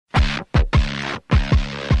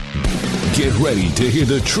Get ready to hear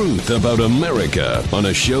the truth about America on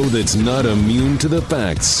a show that's not immune to the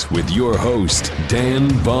facts with your host, Dan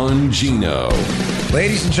Bongino.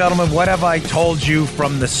 Ladies and gentlemen, what have I told you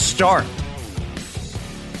from the start?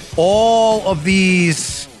 All of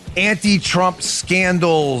these anti-Trump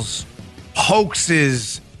scandals,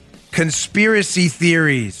 hoaxes, conspiracy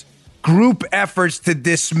theories, group efforts to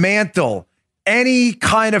dismantle any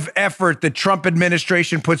kind of effort the Trump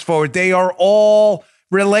administration puts forward, they are all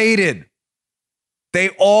related. They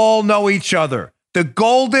all know each other. The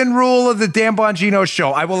golden rule of the Dan Bongino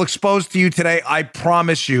Show. I will expose to you today, I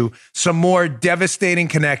promise you, some more devastating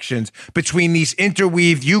connections between these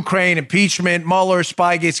interweaved Ukraine, impeachment, Mueller,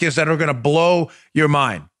 Spygate scandals that are going to blow your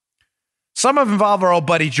mind. Some of them involve our old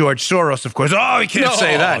buddy George Soros, of course. Oh, we can't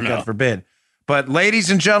say that, God forbid. But ladies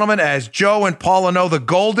and gentlemen, as Joe and Paula know, the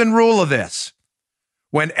golden rule of this,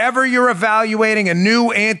 whenever you're evaluating a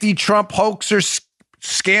new anti-Trump hoax or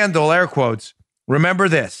scandal, air quotes, remember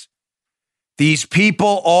this. These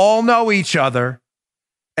people all know each other,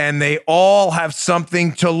 and they all have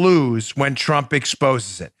something to lose when Trump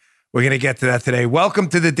exposes it. We're going to get to that today. Welcome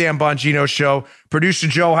to the Dan Bongino Show. Producer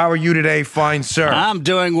Joe, how are you today? Fine, sir. I'm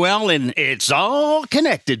doing well, and it's all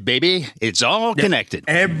connected, baby. It's all connected.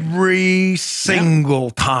 Every single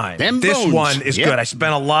time. This bones. one is good. I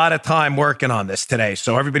spent a lot of time working on this today,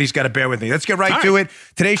 so everybody's got to bear with me. Let's get right to it.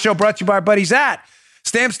 Today's show brought to you by our buddies at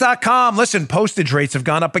Stamps.com. Listen, postage rates have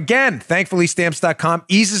gone up again. Thankfully, Stamps.com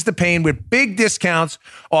eases the pain with big discounts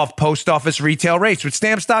off post office retail rates. With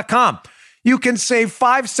Stamps.com, you can save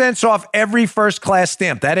 5 cents off every first-class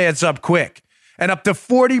stamp. That adds up quick. And up to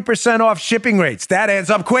 40% off shipping rates. That adds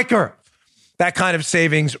up quicker. That kind of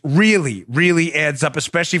savings really, really adds up,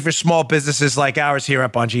 especially for small businesses like ours here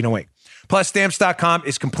at Bongino Inc. Plus, Stamps.com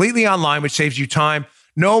is completely online, which saves you time.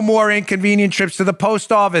 No more inconvenient trips to the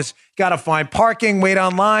post office. Got to find parking, wait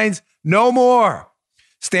on lines. No more.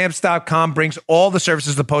 Stamps.com brings all the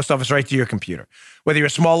services of the post office right to your computer. Whether you're a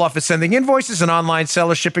small office sending invoices, an online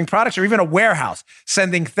seller shipping products, or even a warehouse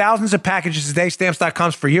sending thousands of packages a day,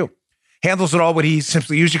 Stamps.com's for you. Handles it all with ease.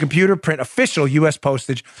 Simply use your computer, print official U.S.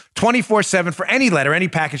 postage 24/7 for any letter, any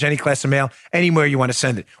package, any class of mail, anywhere you want to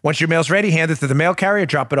send it. Once your mail's ready, hand it to the mail carrier,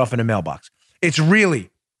 drop it off in a mailbox. It's really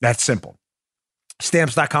that simple.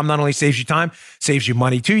 Stamps.com not only saves you time, saves you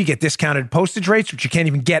money too. You get discounted postage rates, which you can't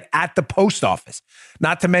even get at the post office.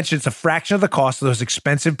 Not to mention, it's a fraction of the cost of those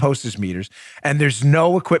expensive postage meters, and there's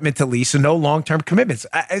no equipment to lease and no long-term commitments.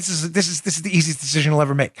 This is the easiest decision you'll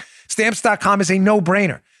ever make. Stamps.com is a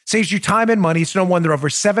no-brainer. Saves you time and money. It's no wonder over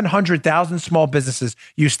 700,000 small businesses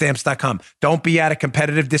use Stamps.com. Don't be at a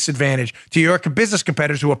competitive disadvantage to your business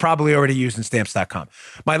competitors who are probably already using Stamps.com.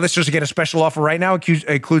 My listeners get a special offer right now. It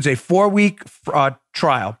includes a 4-week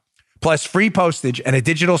trial, plus free postage and a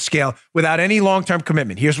digital scale without any long-term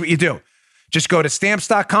commitment. Here's what you do. Just go to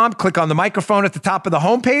Stamps.com, click on the microphone at the top of the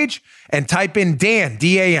homepage, and type in Dan,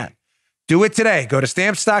 D-A-N. Do it today. Go to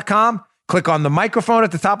Stamps.com, click on the microphone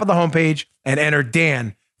at the top of the homepage, and enter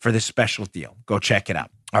Dan for this special deal. Go check it out.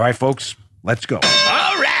 All right, folks, let's go. All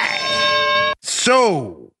right.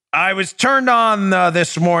 So I was turned on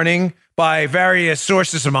this morning by various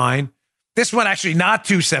sources of mine. This one actually not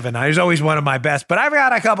 279. It's always one of my best, but I've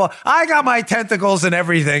got a couple. I got my tentacles and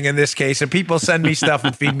everything in this case, and people send me stuff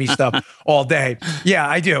and feed me stuff all day. Yeah,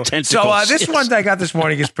 I do. Tentacles, so this one that I got this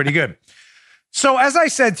morning is pretty good. So as I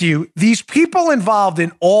said to you, these people involved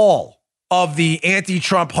in all of the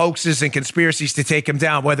anti-Trump hoaxes and conspiracies to take him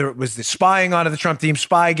down, whether it was the spying onto the Trump team,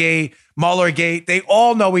 Spygate, Muellergate, they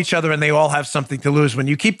all know each other and they all have something to lose. When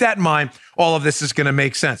you keep that in mind, all of this is going to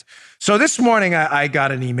make sense. So this morning, I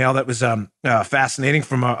got an email that was fascinating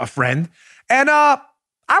from a friend. And I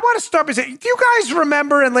want to start by saying, do you guys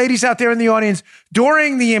remember, and ladies out there in the audience,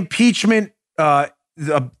 during the impeachment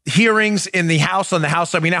the hearings in the House, on the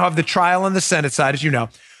House side, we now have the trial on the Senate side, as you know,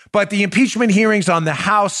 but the impeachment hearings on the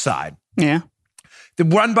House side,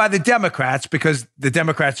 run by the Democrats, because the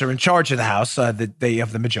Democrats are in charge of the House, they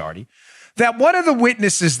have the majority, that one of the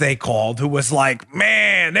witnesses they called, who was like,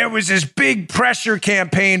 man, there was this big pressure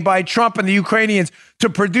campaign by Trump and the Ukrainians to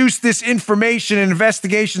produce this information and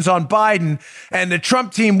investigations on Biden, and the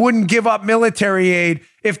Trump team wouldn't give up military aid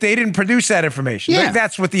if they didn't produce that information. Yeah.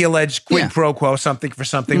 That's what the alleged quid pro quo, something for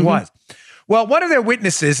something was. Well, one of their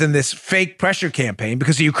witnesses in this fake pressure campaign,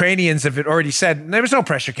 because the Ukrainians have already said there was no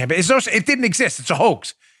pressure campaign. It didn't exist. It's a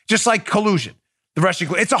hoax. Just like collusion. The Russian,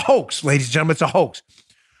 it's a hoax, ladies and gentlemen. It's a hoax.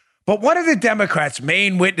 But one of the Democrats'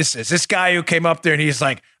 main witnesses, this guy who came up there and he's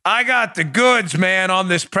like, I got the goods, man, on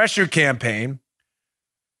this pressure campaign,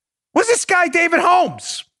 was this guy David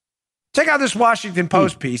Holmes. Check out this Washington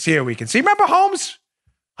Post piece here we can see. Remember Holmes?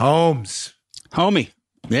 Holmes. Homie.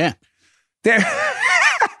 Yeah.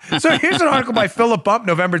 So here's an article by Philip Bump,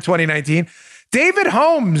 November 2019. David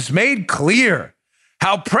Holmes made clear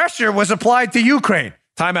how pressure was applied to Ukraine.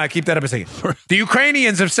 Time out. Keep that up a second. The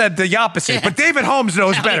Ukrainians have said the opposite, but David Holmes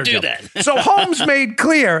knows better. Do that. So Holmes made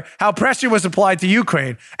clear how pressure was applied to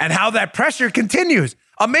Ukraine and how that pressure continues.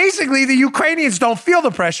 Amazingly, the Ukrainians don't feel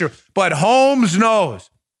the pressure, but Holmes knows.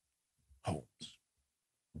 Holmes.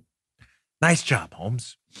 Nice job,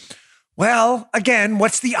 Holmes. Well, again,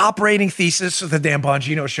 what's the operating thesis of the Dan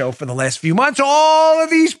Bongino show for the last few months? All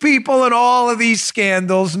of these people and all of these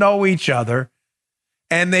scandals know each other,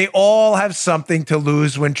 and they all have something to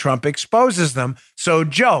lose when Trump exposes them. So,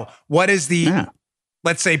 Joe, what is the,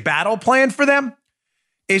 let's say, battle plan for them?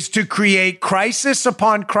 Is to create crisis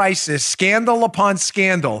upon crisis, scandal upon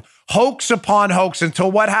scandal, hoax upon hoax until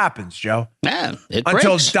what happens, Joe?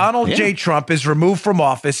 Until Donald J. Trump is removed from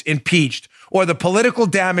office, impeached, or the political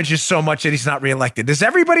damage is so much that he's not reelected. Does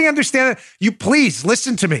everybody understand it? You please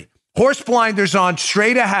listen to me. Horse blinders on,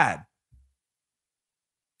 straight ahead.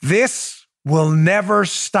 This will never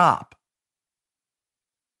stop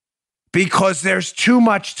because there's too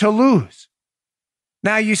much to lose.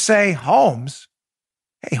 Now you say, Holmes.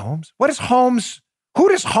 Hey, Holmes, what is Holmes? Who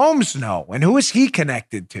does Holmes know? And who is he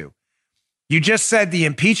connected to? You just said the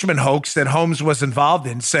impeachment hoax that Holmes was involved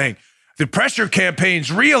in, saying the pressure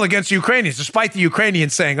campaign's real against Ukrainians, despite the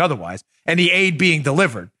Ukrainians saying otherwise, and the aid being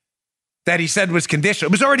delivered that he said was conditional.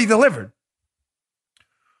 It was already delivered.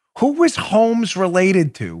 Who was Holmes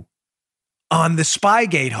related to on the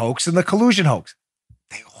Spygate hoax and the collusion hoax?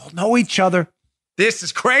 They all know each other. This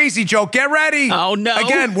is crazy, Joe. Get ready. Oh, no.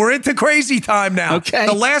 Again, we're into crazy time now. Okay.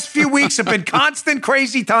 The last few weeks have been constant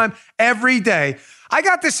crazy time every day. I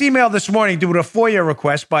got this email this morning due to a FOIA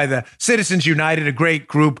request by the Citizens United, a great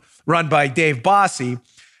group run by Dave Bossie.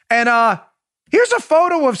 And here's a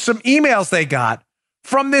photo of some emails they got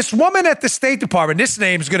from this woman at the State Department. This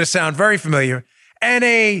name is going to sound very familiar. And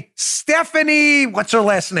a Stephanie, what's her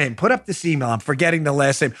last name? Put up this email. I'm forgetting the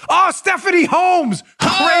last name. Oh, Stephanie Holmes.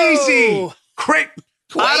 Crazy. Crazy.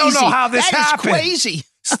 I don't know how this happened. Crazy.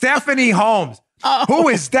 Stephanie Holmes. Who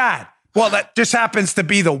is that? Well, that just happens to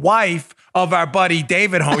be the wife of our buddy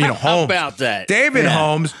David Holmes. You know, Holmes. How about that? David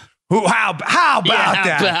Holmes. Who? How about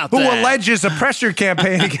that? Who alleges a pressure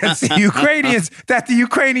campaign against the Ukrainians that the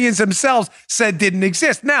Ukrainians themselves said didn't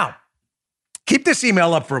exist. Now, keep this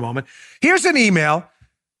email up for a moment. Here's an email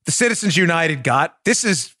the Citizens United got. This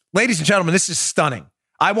is, ladies and gentlemen, this is stunning.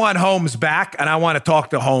 I want Holmes back, and I want to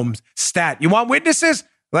talk to Holmes stat. You want witnesses?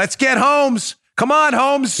 Let's get Holmes. Come on,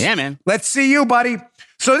 Holmes. Yeah, man. Let's see you, buddy.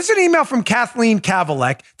 So this is an email from Kathleen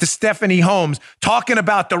Kavalek to Stephanie Holmes talking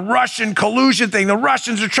about the Russian collusion thing. The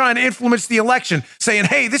Russians are trying to influence the election, saying,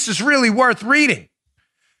 hey, this is really worth reading.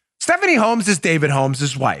 Stephanie Holmes is David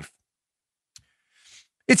Holmes' wife.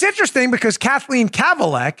 It's interesting because Kathleen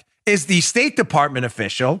Kavalek is the State Department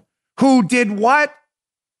official who did what?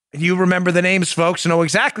 You remember the names, folks, know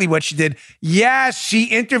exactly what she did. Yes, she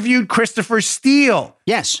interviewed Christopher Steele.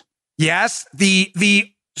 Yes. Yes, the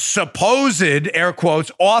supposed, air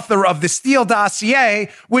quotes, author of the Steele dossier,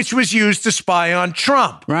 which was used to spy on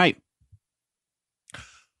Trump. Right.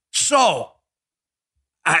 So,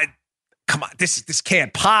 come on, this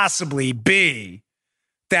can't possibly be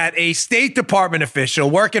that a State Department official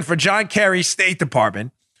working for John Kerry's State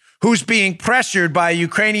Department, who's being pressured by a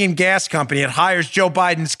Ukrainian gas company that hires Joe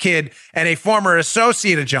Biden's kid and a former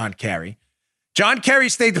associate of John Kerry. John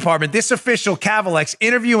Kerry's State Department, this official, Kavalek's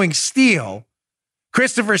interviewing Steele,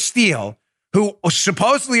 Christopher Steele, who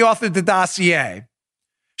supposedly authored the dossier.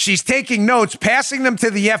 She's taking notes, passing them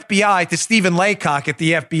to the FBI, to Stephen Laycock at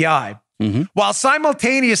the FBI, while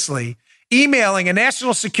simultaneously emailing a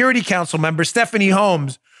National Security Council member, Stephanie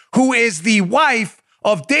Holmes, who is the wife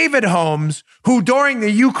of David Holmes, who during the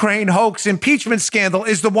Ukraine hoax impeachment scandal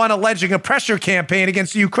is the one alleging a pressure campaign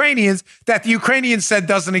against the Ukrainians that the Ukrainians said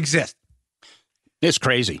doesn't exist. It's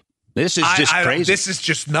crazy. This is just crazy. This is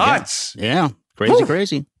just nuts. Yeah.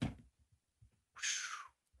 Crazy.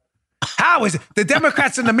 How is it? The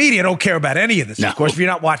Democrats and the media don't care about any of this. No. Of course, if you're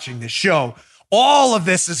not watching this show, all of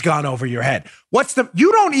this has gone over your head.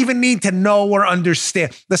 You don't even need to know or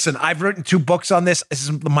understand. Listen, I've written 2 books on this. This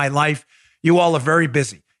is my life. You all are very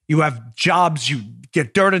busy. You have jobs. You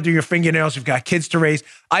get dirt under your fingernails. You've got kids to raise.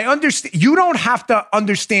 I understand. You don't have to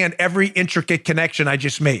understand every intricate connection I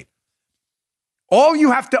just made. All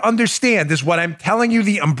you have to understand is what I'm telling you.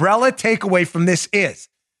 The umbrella takeaway from this is,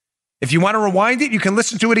 if you want to rewind it, you can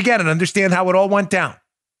listen to it again and understand how it all went down.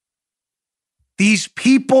 These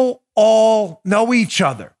people all know each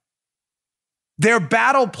other. Their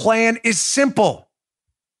battle plan is simple.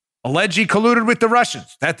 Allege he colluded with the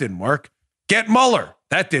Russians. That didn't work. Get Mueller.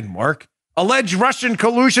 That didn't work. Alleged Russian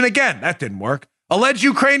collusion again. That didn't work. Alleged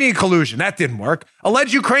Ukrainian collusion. That didn't work.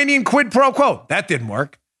 Alleged Ukrainian quid pro quo. That didn't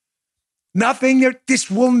work. Nothing. This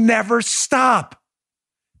will never stop.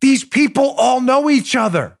 These people all know each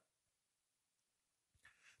other.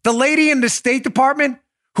 The lady in the State Department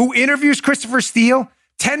who interviews Christopher Steele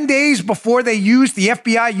 10 days before the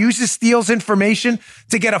FBI uses Steele's information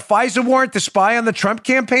to get a FISA warrant to spy on the Trump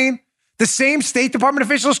campaign, the same State Department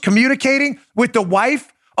officials communicating with the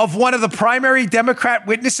wife of one of the primary Democrat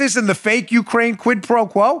witnesses in the fake Ukraine quid pro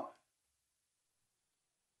quo?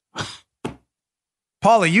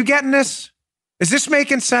 Paul, are you getting this? Is this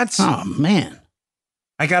making sense? Oh, man.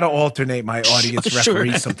 I got to alternate my audience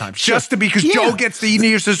referee sometimes. Sure. Just because Joe gets the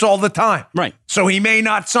news all the time. Right. So he may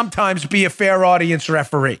not sometimes be a fair audience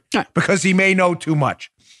referee because he may know too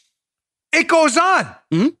much. It goes on.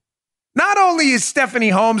 Mm-hmm. Not only is Stephanie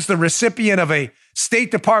Holmes the recipient of a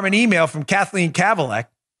State Department email from Kathleen Kavalek,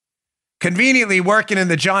 conveniently working in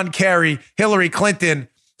the John Kerry, Hillary Clinton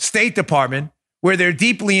State Department, where they're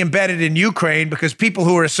deeply embedded in Ukraine because people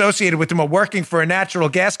who are associated with them are working for a natural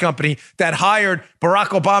gas company that hired Barack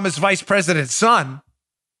Obama's vice president's son.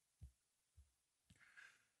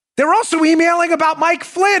 They're also emailing about Mike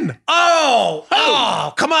Flynn.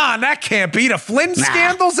 Oh, come on. That can't be. The Flynn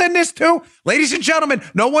scandals in this too? Ladies and gentlemen,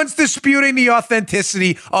 no one's disputing the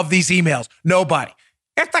authenticity of these emails. Nobody.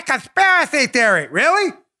 It's a conspiracy theory.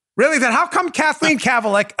 Really? Really? Then how come Kathleen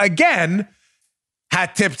Kavalek, again,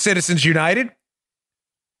 hat tipped Citizens United?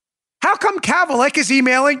 How come Kavalek is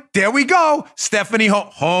emailing, there we go, Stephanie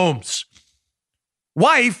Holmes,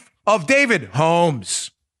 wife of David Holmes,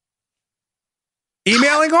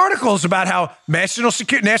 emailing articles about how National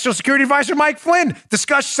Security Advisor Mike Flynn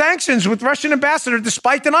discussed sanctions with Russian ambassador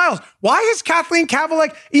despite denials? Why is Kathleen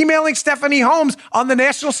Kavalek emailing Stephanie Holmes on the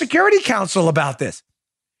National Security Council about this?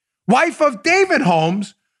 Wife of David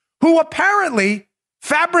Holmes, who apparently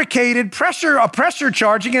fabricated a pressure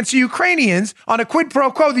charge against the Ukrainians on a quid pro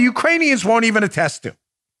quo the Ukrainians won't even attest to.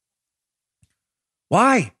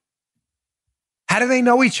 Why? How do they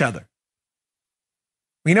know each other?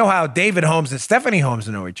 We know how David Holmes and Stephanie Holmes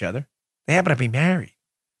know each other. They happen to be married.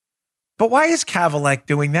 But why is Kavalek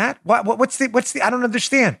doing that? What's the? I don't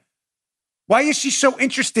understand. Why is she so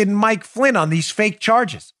interested in Mike Flynn on these fake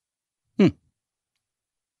charges?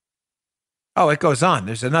 Oh, it goes on.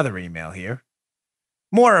 There's another email here.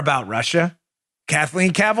 More about Russia.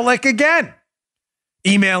 Kathleen Kavalek again,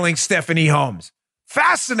 emailing Stephanie Holmes.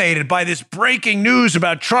 Fascinated by this breaking news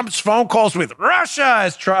about Trump's phone calls with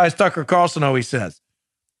Russia, as Tucker Carlson always says.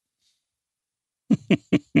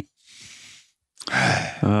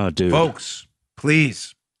 Oh, dude. Folks,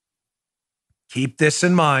 please keep this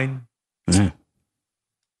in mind.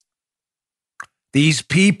 These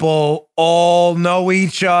people all know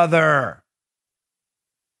each other.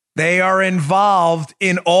 They are involved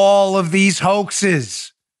in all of these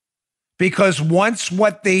hoaxes because once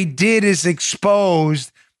what they did is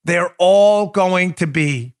exposed, they're all going to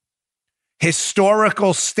be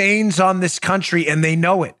historical stains on this country, and they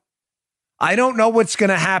know it. I don't know what's going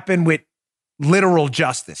to happen with literal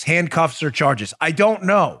justice, handcuffs or charges. I don't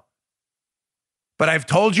know. But I've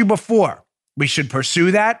told you before, we should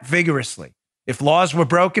pursue that vigorously. If laws were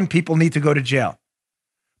broken, people need to go to jail.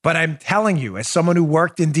 But I'm telling you, as someone who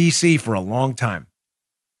worked in D.C. for a long time,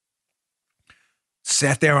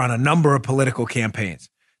 sat there on a number of political campaigns,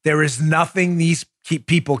 there is nothing these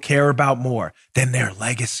people care about more than their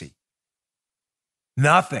legacy.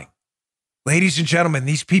 Nothing. Ladies and gentlemen,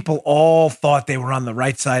 these people all thought they were on the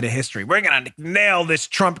right side of history. We're going to nail this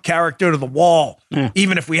Trump character to the wall,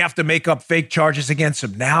 even if we have to make up fake charges against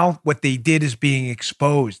him. Now, what they did is being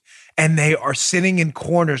exposed, and they are sitting in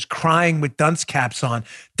corners crying with dunce caps on,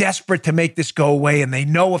 desperate to make this go away, and they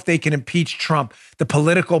know if they can impeach Trump, the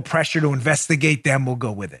political pressure to investigate them will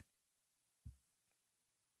go with it.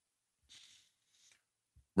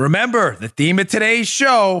 Remember, the theme of today's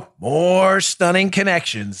show, more stunning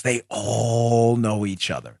connections. They all know each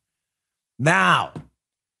other. Now,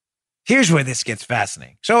 here's where this gets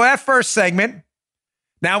fascinating. So that first segment,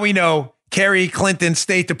 now we know Kerry Clinton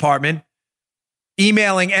State Department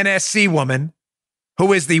emailing NSC woman,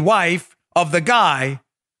 who is the wife of the guy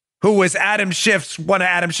who was one of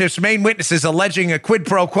Adam Schiff's main witnesses, alleging a quid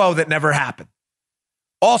pro quo that never happened.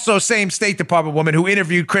 Also, same State Department woman who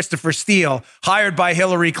interviewed Christopher Steele, hired by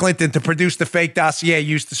Hillary Clinton to produce the fake dossier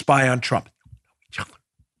used to spy on Trump.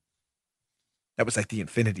 That was like the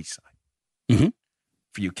infinity sign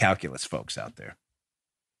for you calculus folks out there.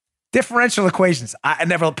 Differential equations.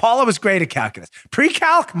 Paula was great at calculus.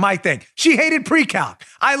 Pre-calc, my thing. She hated pre-calc.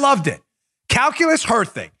 I loved it. Calculus, her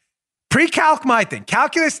thing. Pre-calc, my thing.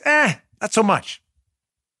 Calculus, not so much.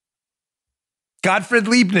 Gottfried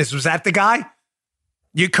Leibniz, was that the guy?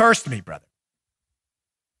 You cursed me, brother.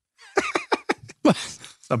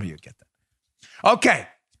 Some of you get that. Okay,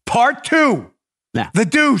 part 2. Yeah. The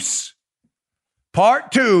Deuce.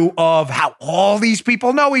 Part 2 of how all these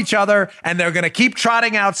people know each other, and they're going to keep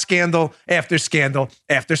trotting out scandal after scandal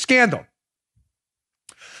after scandal.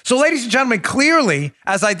 So, ladies and gentlemen, clearly,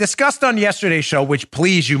 as I discussed on yesterday's show, which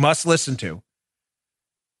please you must listen to,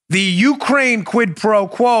 the Ukraine quid pro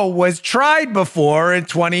quo was tried before in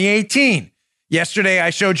 2018. Yesterday, I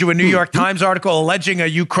showed you a New York Times article alleging a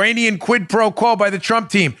Ukrainian quid pro quo by the Trump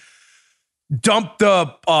team. Dump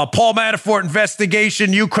the Paul Manafort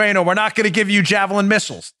investigation, Ukraine, or we're not going to give you Javelin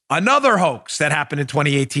missiles. Another hoax that happened in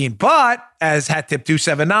 2018. But as Hat Tip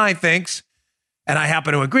 279 thinks, and I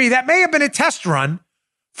happen to agree, that may have been a test run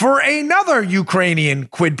for another Ukrainian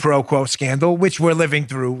quid pro quo scandal, which we're living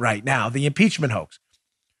through right now, the impeachment hoax.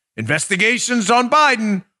 Investigations on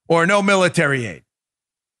Biden or no military aid.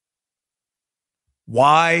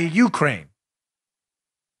 Why Ukraine?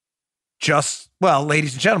 Well,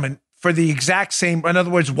 ladies and gentlemen, for the exact same, in other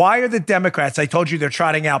words, why are the Democrats, I told you they're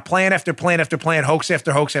trotting out plan after plan after plan, hoax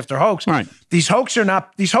after hoax after hoax. Right. These hoaxes are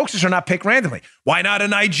not picked randomly. Why not a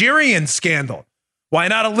Nigerian scandal? Why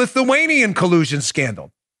not a Lithuanian collusion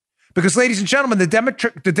scandal? Because, ladies and gentlemen,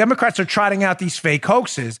 the Democrats are trotting out these fake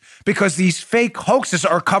hoaxes because these fake hoaxes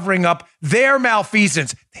are covering up their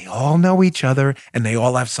malfeasance. They all know each other and they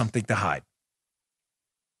all have something to hide.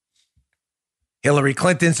 Hillary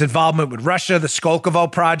Clinton's involvement with Russia, the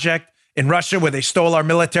Skolkovo project in Russia, where they stole our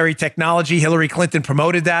military technology. Hillary Clinton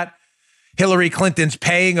promoted that. Hillary Clinton's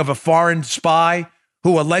paying of a foreign spy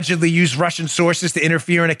who allegedly used Russian sources to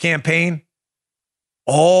interfere in a campaign.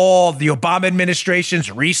 All the Obama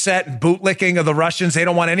administration's reset and bootlicking of the Russians. They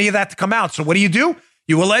don't want any of that to come out. So what do?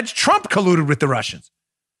 You allege Trump colluded with the Russians.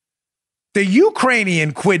 The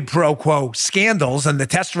Ukrainian quid pro quo scandals and the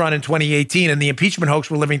test run in 2018 and the impeachment hoax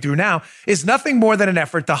we're living through now is nothing more than an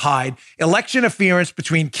effort to hide election interference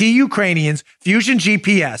between key Ukrainians, Fusion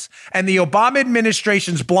GPS, and the Obama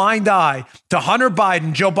administration's blind eye to Hunter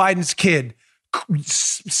Biden, Joe Biden's kid,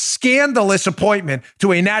 scandalous appointment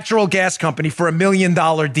to a natural gas company for $1 million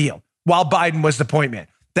deal while Biden was the point man.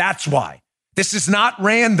 That's why. This is not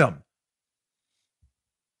random.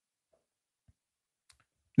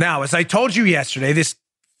 Now, as I told you yesterday, this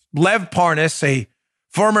Lev Parnas, a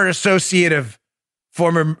former associate of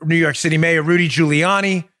former New York City Mayor Rudy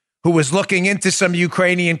Giuliani, who was looking into some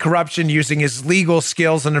Ukrainian corruption using his legal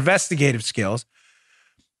skills and investigative skills,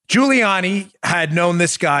 Giuliani had known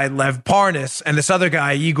this guy, Lev Parnas, and this other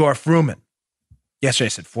guy, Igor Fruman. Yesterday I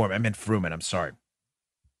said Foreman. I meant Fruman. I'm sorry.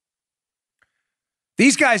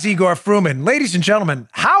 These guys, Igor Fruman, ladies and gentlemen,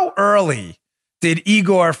 how early did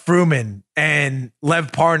Igor Fruman and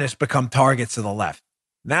Lev Parnas become targets of the left?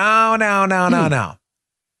 No.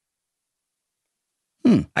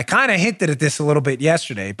 I kind of hinted at this a little bit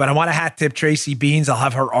yesterday, but I want to hat tip Tracy Beans. I'll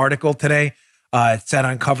have her article today. It's at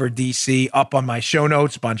Uncovered DC up on my show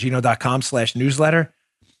notes, Bongino.com/newsletter.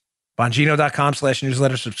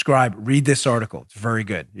 Bongino.com/newsletter. Subscribe. Read this article. It's very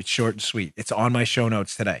good. It's short and sweet. It's on my show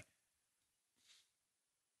notes today.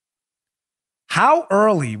 How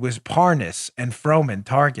early was Parnas and Froman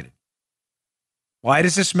targeted? Why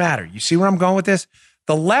does this matter? You see where I'm going with this?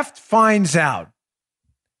 The left finds out.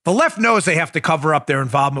 The left knows they have to cover up their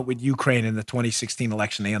involvement with Ukraine in the 2016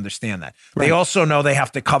 election. They understand that. Right. They also know they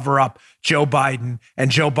have to cover up Joe Biden and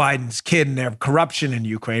Joe Biden's kid and their corruption in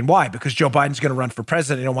Ukraine. Why? Because Joe Biden's going to run for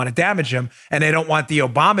president. They don't want to damage him, and they don't want the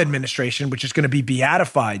Obama administration, which is going to be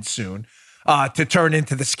beatified soon, to turn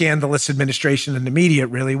into the scandalous administration in the media it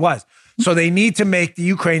really was. So they need to make the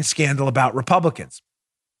Ukraine scandal about Republicans.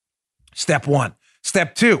 Step one.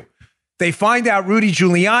 Step two, they find out Rudy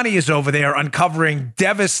Giuliani is over there uncovering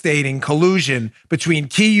devastating collusion between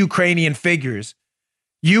key Ukrainian figures,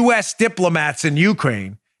 U.S. diplomats in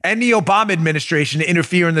Ukraine, and the Obama administration to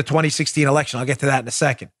interfere in the 2016 election. I'll get to that in a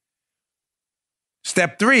second.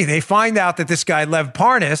 Step three, they find out that this guy, Lev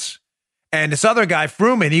Parnas, and this other guy,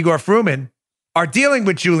 Fruman, Igor Fruman, are dealing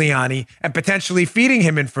with Giuliani and potentially feeding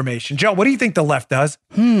him information. Joe, what do you think the left does?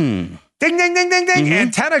 Ding, ding, ding, ding, ding. Mm-hmm.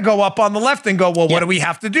 Antenna go up on the left and go, well, what do we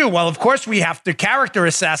have to do? Well, of course, we have to character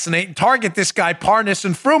assassinate and target this guy, Parnas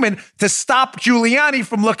and Fruman, to stop Giuliani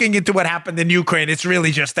from looking into what happened in Ukraine. It's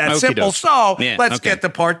really just that simple. So let's get to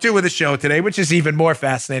part two of the show today, which is even more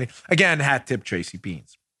fascinating. Again, hat tip Tracy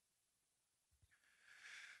Beans.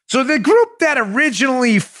 So the group that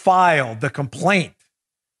originally filed the complaint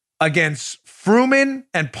against Fruman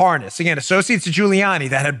and Parnas, again, associates of Giuliani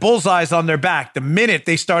that had bullseyes on their back the minute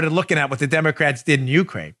they started looking at what the Democrats did in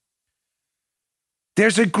Ukraine.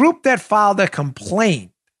 There's a group that filed a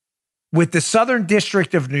complaint with the Southern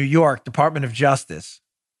District of New York, Department of Justice,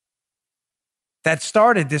 that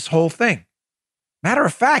started this whole thing. Matter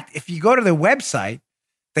of fact, if you go to the website,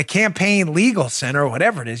 the Campaign Legal Center or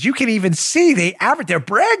whatever it is, you can even see they're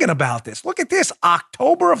bragging about this. Look at this,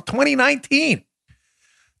 October of 2019.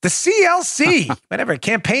 The CLC, whatever,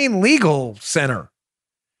 Campaign Legal Center.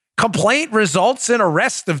 Complaint results in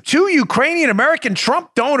arrest of 2 Ukrainian-American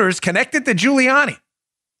Trump donors connected to Giuliani.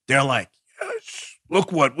 They're like, yes,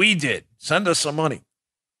 look what we did. Send us some money.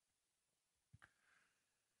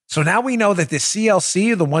 So now we know that the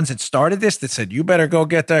CLC are the ones that started this, that said, you better go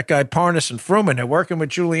get that guy Parnas and Fruman. They're working with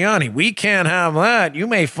Giuliani. We can't have that. You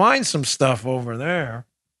may find some stuff over there.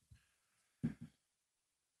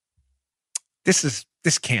 This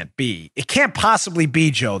can't be. It can't possibly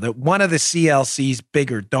be, Joe, that one of the CLC's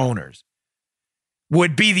bigger donors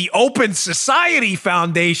would be the Open Society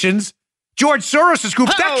Foundation's George Soros' group.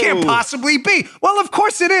 That can't possibly be. Well, of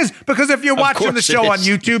course it is, because if you're watching the show on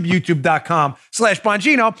YouTube,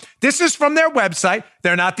 youtube.com/Bongino, this is from their website.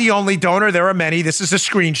 They're not the only donor. There are many. This is a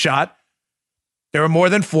screenshot. There are more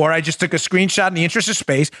than 4. I just took a screenshot in the interest of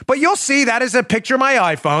space. But you'll see that is a picture of my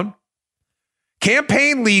iPhone.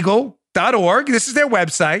 Campaignlegal.org. This is their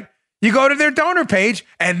website. You go to their donor page,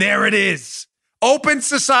 and there it is. Open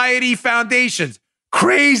Society Foundations.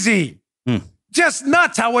 Crazy. Just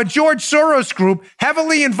nuts how a George Soros group,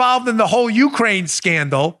 heavily involved in the whole Ukraine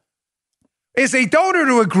scandal, is a donor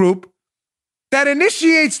to a group that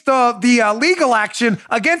initiates the legal action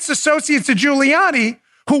against associates of Giuliani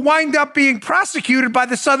who wind up being prosecuted by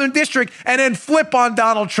the Southern District and then flip on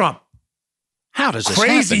Donald Trump. How does this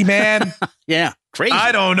Crazy, happen? man. Yeah, crazy.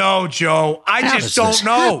 I don't know, Joe. I just don't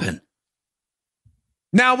know. Happen?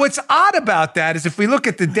 Now, what's odd about that is if we look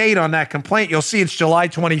at the date on that complaint, you'll see it's July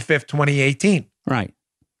 25th, 2018. Right.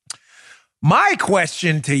 My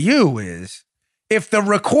question to you is, if the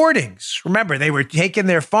recordings, remember, they were taking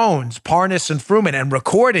their phones, Parnas and Fruman, and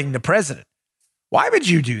recording the president. Why would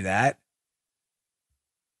you do that?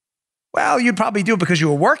 Well, you'd probably do it because you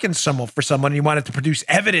were working for someone and you wanted to produce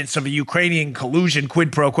evidence of a Ukrainian collusion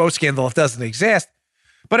quid pro quo scandal if it doesn't exist.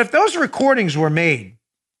 But if those recordings were made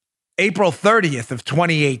April 30th of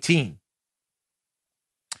 2018,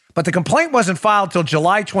 but the complaint wasn't filed till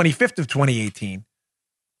July 25th of 2018,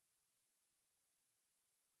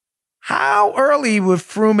 how early were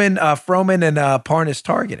Froman and Parnas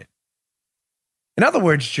targeted? In other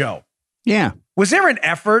words, Joe. Yeah. Was there an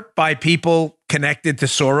effort by people connected to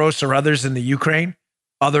Soros or others in the Ukraine,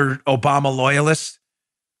 other Obama loyalists?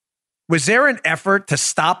 Was there an effort to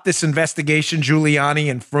stop this investigation Giuliani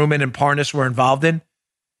and Fruman and Parnas were involved in?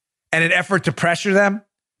 And an effort to pressure them?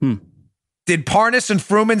 Did Parnas and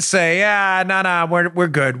Fruman say, no, we're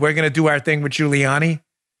good. We're going to do our thing with Giuliani?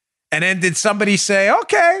 And then did somebody say,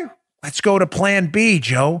 okay, let's go to plan B,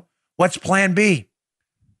 Joe. What's plan B?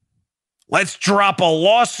 Let's drop a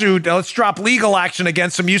lawsuit. Let's drop legal action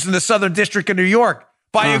against them using the Southern District of New York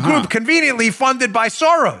by a group conveniently funded by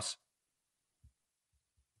Soros.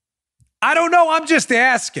 I don't know. I'm just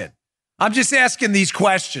asking. I'm just asking these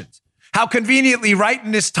questions. How conveniently, right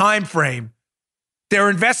in this time frame, they're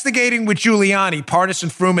investigating with Giuliani, Parnas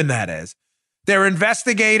and Fruman, that is. They're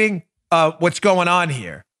investigating what's going on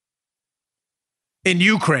here in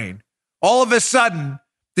Ukraine. All of a sudden,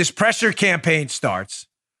 this pressure campaign starts.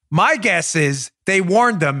 My guess is they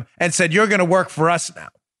warned them and said, you're going to work for us now.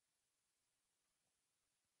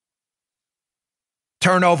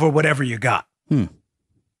 Turn over whatever you got.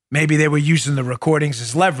 Maybe they were using the recordings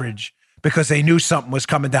as leverage because they knew something was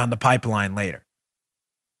coming down the pipeline later.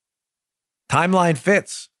 Timeline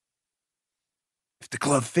fits. If the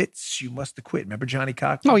glove fits, you must acquit. Remember Johnny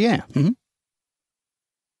Cochran? Oh, yeah.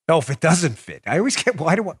 No, if it doesn't fit. I always get,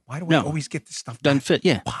 why do I always get this stuff Doesn't back? fit,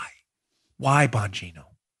 yeah. Why, Bongino?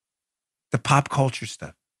 The pop culture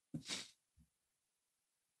stuff.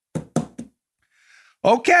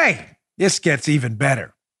 Okay, this gets even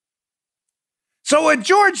better. So a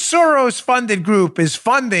George Soros-funded group is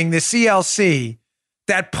funding the CLC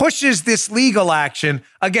that pushes this legal action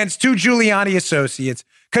against 2 Giuliani associates,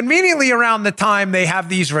 conveniently around the time they have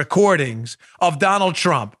these recordings of Donald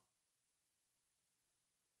Trump.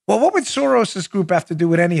 Well, what would Soros' group have to do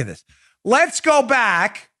with any of this? Let's go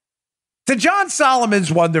back to John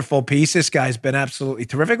Solomon's wonderful piece. This guy's been absolutely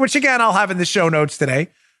terrific, which again, I'll have in the show notes today,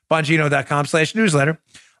 Bongino.com/newsletter.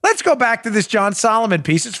 Let's go back to this John Solomon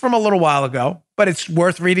piece. It's from a little while ago, but it's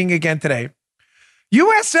worth reading again today.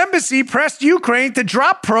 U.S. Embassy pressed Ukraine to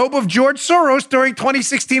drop probe of George Soros during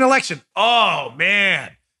 2016 election. Oh,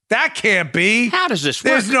 man, that can't be. How does this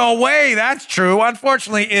work? There's no way that's true.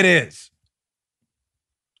 Unfortunately, it is.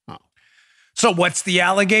 So what's the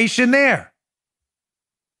allegation there?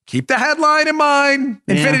 Keep the headline in mind.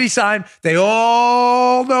 Yeah. Infinity sign. They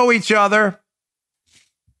all know each other.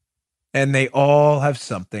 And they all have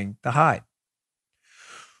something to hide.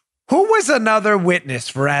 Who was another witness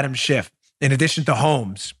for Adam Schiff, in addition to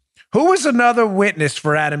Holmes? Who was another witness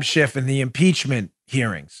for Adam Schiff in the impeachment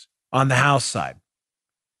hearings on the House side?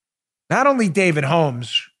 Not only David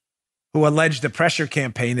Holmes, who alleged a pressure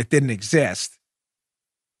campaign that didn't exist,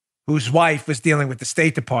 whose wife was dealing with the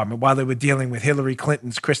State Department while they were dealing with Hillary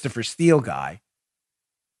Clinton's Christopher Steele guy.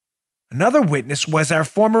 Another witness was our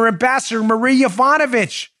former ambassador, Marie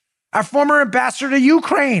Yovanovitch, our former ambassador to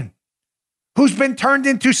Ukraine, who's been turned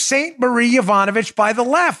into Saint Marie Yovanovitch by the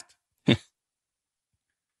left.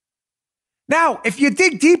 Now, if you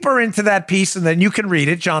dig deeper into that piece, and then you can read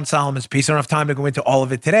it, John Solomon's piece, I don't have time to go into all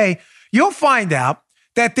of it today, you'll find out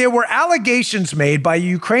that there were allegations made by a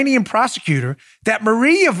Ukrainian prosecutor that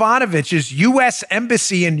Marie Yovanovitch's U.S.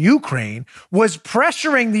 embassy in Ukraine was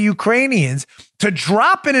pressuring the Ukrainians to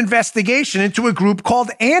drop an investigation into a group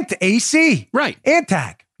called ANT-AC. Right.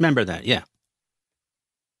 ANTAC. Remember that, yeah.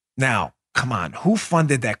 Now, come on, who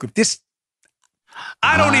funded that group?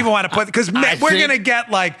 I don't even want to put, because we're going to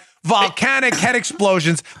get like volcanic head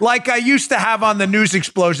explosions like I used to have on the News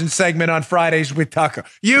Explosion segment on Fridays with Tucker.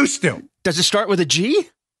 Used to. Does it start with a G?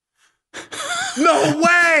 No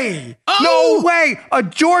way. Oh! No way.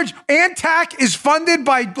 George Antac is funded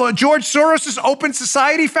by George Soros' Open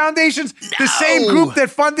Society Foundations, the same group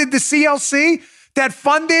that funded the CLC, that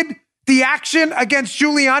funded the action against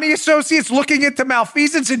Giuliani Associates looking into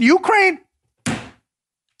malfeasance in Ukraine.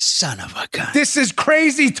 Son of a gun. This is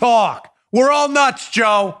crazy talk. We're all nuts,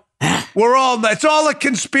 Joe. We're all nuts. It's all a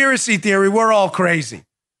conspiracy theory. We're all crazy.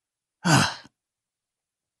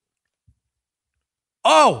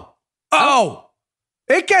 Oh,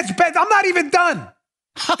 it gets better. I'm not even done.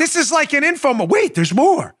 This is like an info. Wait, there's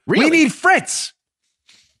more. Really? We need Fritz.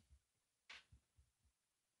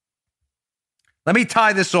 Let me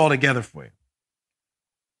tie this all together for you.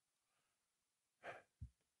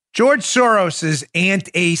 George Soros'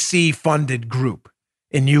 ANT-AC funded group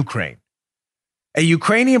in Ukraine. A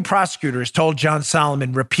Ukrainian prosecutor has told John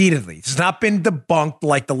Solomon repeatedly, it's not been debunked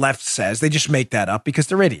like the left says. They just make that up because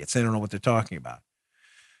they're idiots. They don't know what they're talking about.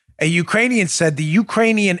 A Ukrainian said the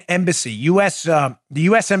Ukrainian embassy, the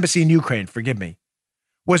U.S. embassy in Ukraine,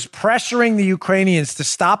 was pressuring the Ukrainians to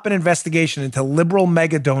stop an investigation into liberal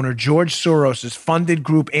mega donor George Soros' funded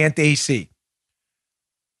group ANT-AC.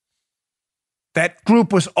 That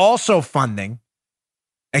group was also funding,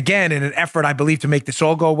 again, in an effort, I believe, to make this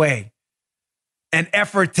all go away, an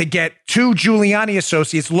effort to get two Giuliani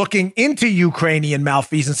associates looking into Ukrainian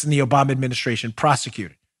malfeasance in the Obama administration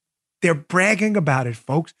prosecuted. They're bragging about it,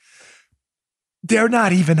 folks. They're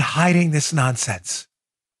not even hiding this nonsense.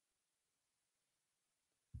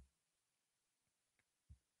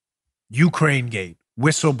 Ukraine Gate,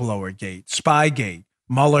 Whistleblower Gate, Spy Gate,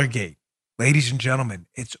 Mueller Gate. Ladies and gentlemen,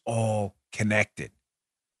 it's all connected.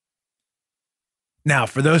 Now,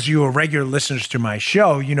 for those of you who are regular listeners to my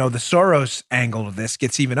show, you know the Soros angle of this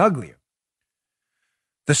gets even uglier.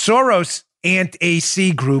 The Soros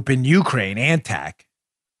ANT-AC group in Ukraine, ANTAC,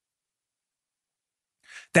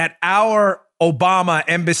 that our Obama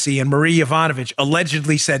embassy and Marie Yovanovitch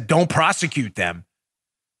allegedly said, don't prosecute them,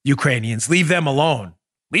 Ukrainians, leave them alone.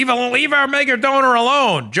 Leave our mega donor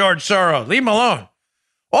alone, George Soros. Leave him alone.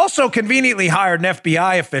 Also conveniently hired an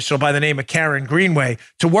FBI official by the name of Karen Greenway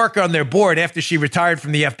to work on their board after she retired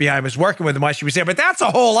from the FBI and was working with them while she was there. But that's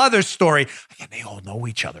a whole other story. Again, they all know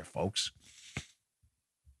each other, folks.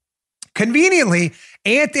 Conveniently,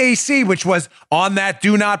 ANT-AC, which was on that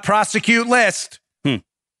do not prosecute list,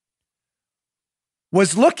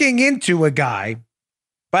 was looking into a guy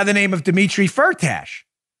by the name of Dmitry Firtash.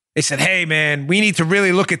 They said, hey, man, we need to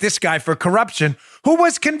really look at this guy for corruption, who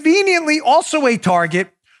was conveniently also a target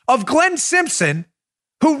of Glenn Simpson,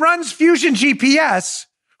 who runs Fusion GPS,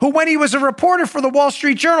 who, when he was a reporter for the Wall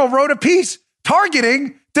Street Journal, wrote a piece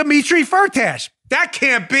targeting Dmitry Firtash. That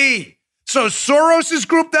can't be. So Soros'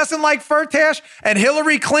 group doesn't like Firtash, and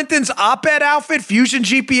Hillary Clinton's op-ed outfit, Fusion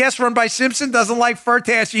GPS, run by Simpson, doesn't like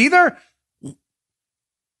Firtash either?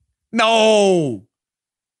 No.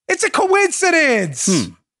 It's a coincidence.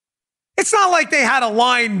 It's not like they had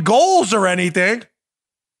aligned goals or anything.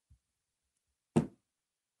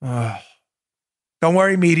 Don't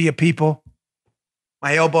worry, media people.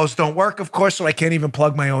 My elbows don't work, of course, so I can't even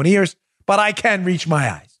plug my own ears, but I can reach my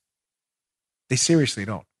eyes. They seriously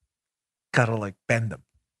don't. Gotta like bend them.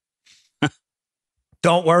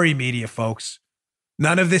 Don't worry, media folks.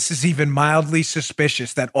 None of this is even mildly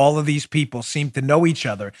suspicious that all of these people seem to know each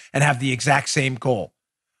other and have the exact same goal.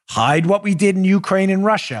 Hide what we did in Ukraine and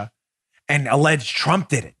Russia and alleged Trump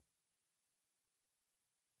did it.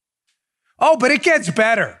 Oh, but it gets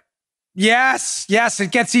better. Yes,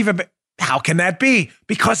 it gets even better. How can that be?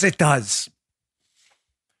 Because it does.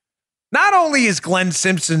 Not only is Glenn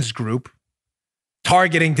Simpson's group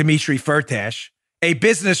targeting Dmitry Firtash, a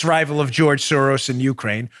business rival of George Soros in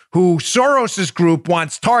Ukraine, who Soros's group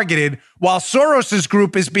wants targeted while Soros's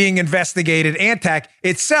group is being investigated, Antac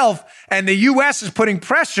itself, and the U.S. is putting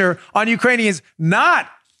pressure on Ukrainians not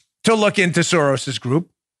to look into Soros's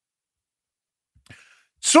group.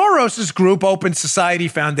 Soros's group, Open Society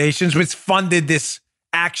Foundations, which funded this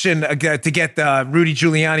action to get Rudy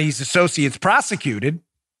Giuliani's associates prosecuted,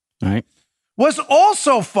 right, was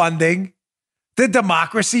also funding the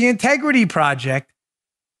Democracy Integrity Project,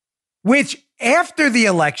 which after the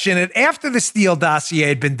election and after the Steele dossier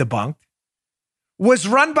had been debunked, was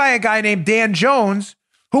run by a guy named Dan Jones,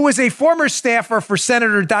 who was a former staffer for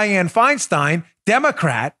Senator Dianne Feinstein,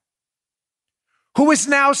 Democrat, who is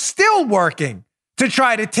now still working to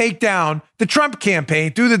try to take down the Trump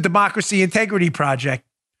campaign through the Democracy Integrity Project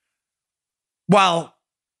while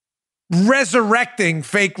resurrecting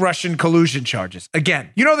fake Russian collusion charges.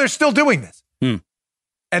 Again, they're still doing this.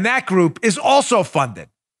 And that group is also funded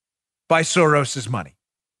by Soros's money.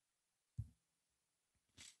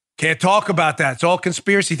 Can't talk about that. It's all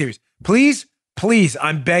conspiracy theories. Please,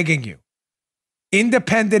 I'm begging you.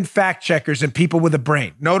 Independent fact checkers and people with a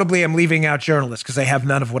brain. Notably, I'm leaving out journalists because they have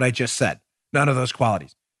none of what I just said. None of those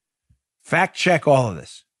qualities. Fact check all of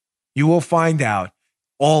this. You will find out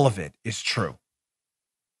all of it is true.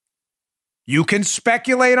 You can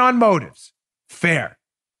speculate on motives. Fair.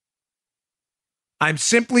 I'm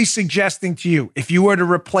simply suggesting to you, if you were to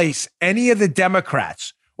replace any of the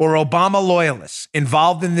Democrats or Obama loyalists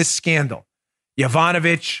involved in this scandal,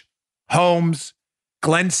 Yovanovitch, Holmes,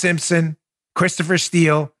 Glenn Simpson, Christopher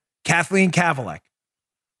Steele, Kathleen Kavalek,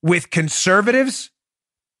 with conservatives,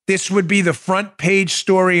 this would be the front page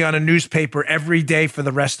story on a newspaper every day for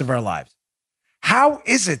the rest of our lives. How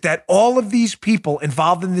is it that all of these people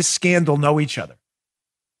involved in this scandal know each other,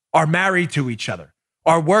 are married to each other,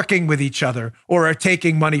 are working with each other, or are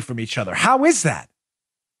taking money from each other? How is that?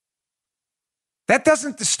 That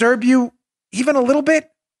doesn't disturb you even a little bit?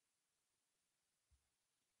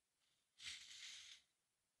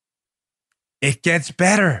 It gets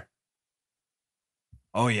better.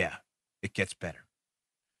 Oh, yeah, it gets better.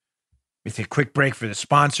 Let me take a quick break for the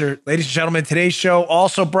sponsor. Ladies and gentlemen, today's show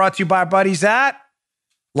also brought to you by our buddies at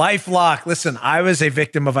LifeLock. Listen, I was a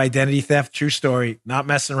victim of identity theft. True story. Not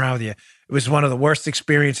messing around with you. It was one of the worst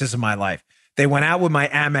experiences of my life. They went out with my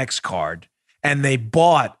Amex card and they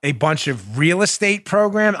bought a bunch of real estate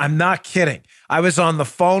program. I'm not kidding. I was on the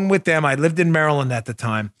phone with them. I lived in Maryland at the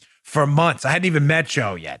time for months. I hadn't even met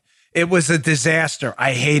Joe yet. It was a disaster.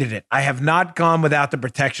 I hated it. I have not gone without the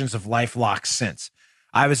protections of LifeLock since.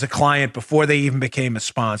 I was a client before they even became a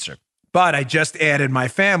sponsor. But I just added my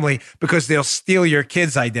family because they'll steal your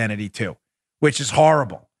kid's identity too, which is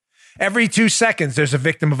horrible. Every 2 seconds, there's a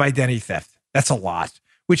victim of identity theft. That's a lot,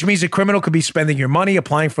 which means a criminal could be spending your money,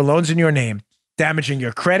 applying for loans in your name, damaging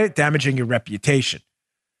your credit, damaging your reputation,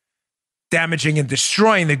 damaging and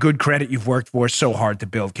destroying the good credit you've worked for so hard to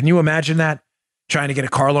build. Can you imagine that? Trying to get a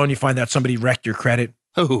car loan, you find out somebody wrecked your credit.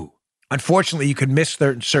 Oh. Unfortunately, you could miss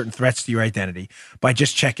certain threats to your identity by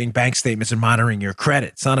just checking bank statements and monitoring your credit.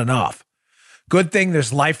 It's not enough. Good thing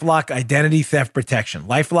there's LifeLock Identity Theft Protection.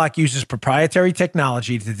 LifeLock uses proprietary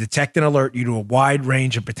technology to detect and alert you to a wide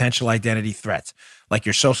range of potential identity threats, like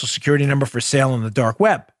your social security number for sale on the dark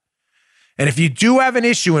web. And if you do have an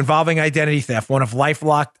issue involving identity theft, one of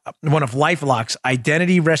LifeLock's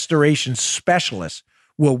identity restoration specialists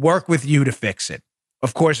will work with you to fix it.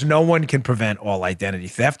 Of course, no one can prevent all identity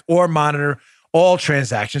theft or monitor all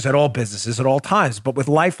transactions at all businesses at all times. But with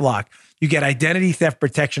LifeLock, you get identity theft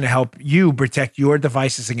protection to help you protect your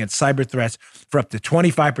devices against cyber threats for up to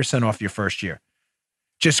 25% off your first year.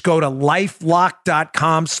 Just go to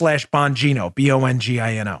lifelock.com/Bongino,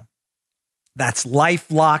 Bongino. That's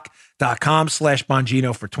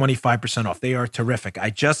lifelock.com/Bongino for 25% off. They are terrific. I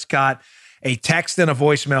just got a text and a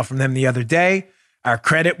voicemail from them the other day. Our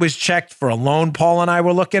credit was checked for a loan Paul and I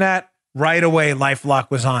were looking at. Right away,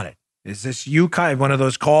 LifeLock was on it. Is this you? Kind of one of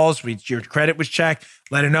those calls? Your credit was checked.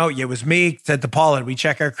 Let her know. It was me. Said to Paula, did we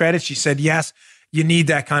check our credit? She said, yes. You need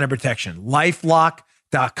that kind of protection.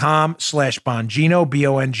 LifeLock.com/Bongino,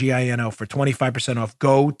 Bongino for 25% off.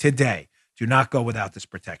 Go today. Do not go without this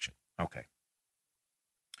protection. Okay.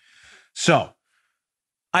 So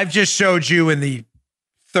I've just showed you in the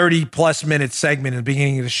 30-plus minute segment in the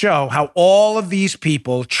beginning of the show, how all of these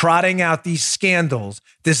people trotting out these scandals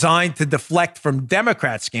designed to deflect from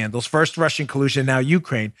Democrat scandals, first Russian collusion, now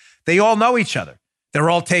Ukraine, they all know each other. They're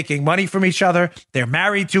all taking money from each other. They're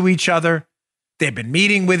married to each other. They've been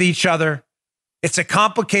meeting with each other. It's a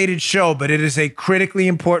complicated show, but it is a critically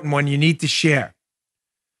important one you need to share.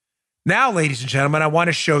 Now, ladies and gentlemen, I want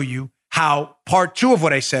to show you how part two of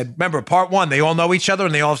what I said, remember, part one, they all know each other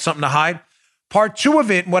and they all have something to hide. Part two of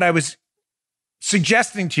it, what I was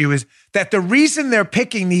suggesting to you is that the reason they're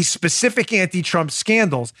picking these specific anti-Trump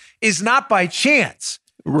scandals is not by chance.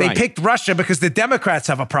 Right. They picked Russia because the Democrats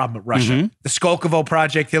have a problem with Russia. Mm-hmm. The Skolkovo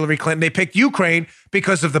Project, Hillary Clinton. They picked Ukraine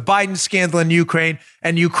because of the Biden scandal in Ukraine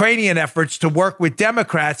and Ukrainian efforts to work with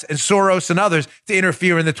Democrats and Soros and others to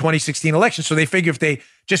interfere in the 2016 election. So they figure if they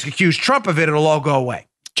just accuse Trump of it, it'll all go away.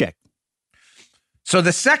 Check. So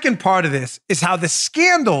the second part of this is how the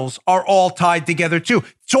scandals are all tied together too.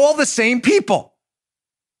 It's all the same people.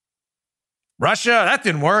 Russia, that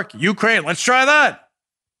didn't work. Ukraine, let's try that.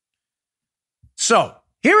 So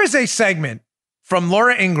here is a segment from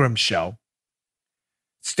Laura Ingram's show.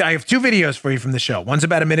 I have two videos for you from the show. One's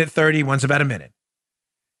about 1:30, one's about a minute.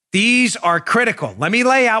 These are critical. Let me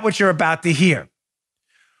lay out what you're about to hear.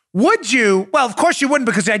 Would you, well, of course you wouldn't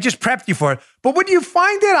because I just prepped you for it, but would you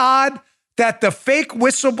find it odd that the fake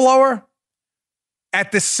whistleblower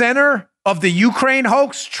at the center of the Ukraine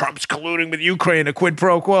hoax, Trump's colluding with Ukraine, a quid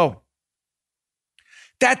pro quo,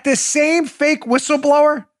 that the same fake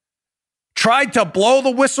whistleblower tried to blow the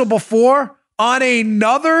whistle before on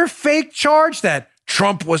another fake charge that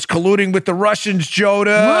Trump was colluding with the Russians,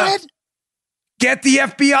 Joda. What? Get the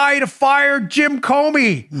FBI to fire Jim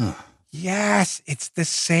Comey. Yes, it's the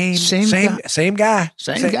same guy.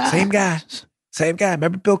 Same guy.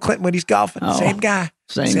 Remember Bill Clinton when he's golfing? Oh, same guy.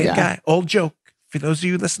 Same guy. Old joke. For those of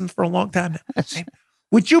you who listened for a long time now.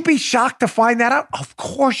 Would you be shocked to find that out? Of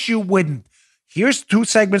course you wouldn't. Here's two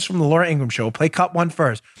segments from the Laura Ingraham show. We'll play cut one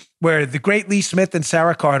first, where the great Lee Smith and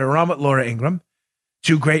Sarah Carter are on with Laura Ingraham,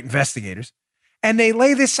 two great investigators. And they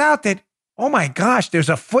lay this out that, oh my gosh, there's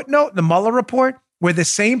a footnote in the Mueller report where the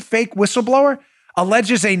same fake whistleblower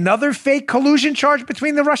alleges another fake collusion charge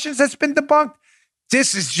between the Russians that's been debunked.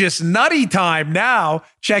 This is just nutty time now.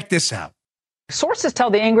 Check this out. Sources tell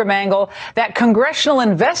the Ingraham Angle that congressional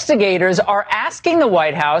investigators are asking the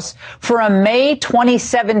White House for a May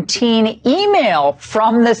 2017 email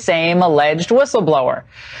from the same alleged whistleblower.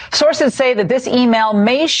 Sources say that this email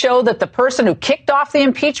may show that the person who kicked off the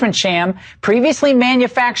impeachment sham previously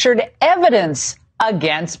manufactured evidence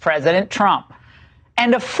against President Trump.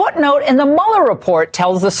 And a footnote in the Mueller report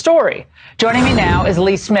tells the story. Joining me now is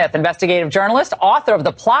Lee Smith, investigative journalist, author of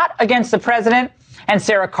The Plot Against the President, and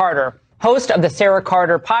Sarah Carter, host of the Sarah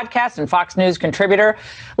Carter podcast and Fox News contributor.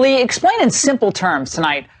 Lee, explain in simple terms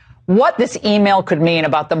tonight what this email could mean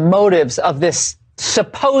about the motives of this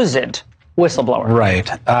supposed whistleblower. Right.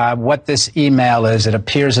 What this email is, it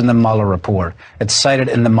appears in the Mueller report. It's cited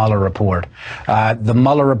in the Mueller report. The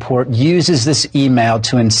Mueller report uses this email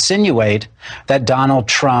to insinuate that Donald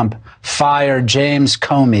Trump fired James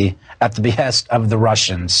Comey at the behest of the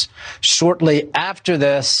Russians. Shortly after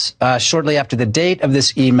the date of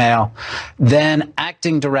this email, then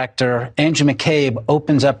acting director Andrew McCabe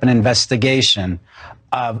opens up an investigation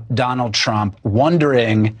of Donald Trump,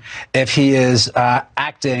 wondering if he is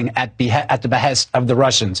acting at the behest of the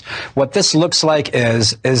Russians. What this looks like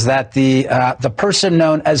is that the person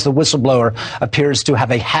known as the whistleblower appears to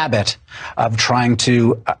have a habit of trying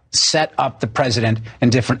to set up the president in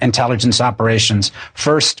different intelligence operations,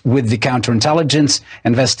 first with the counterintelligence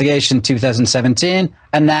investigation 2017,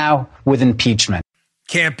 and now with impeachment.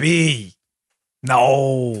 Can't be.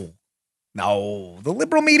 No. The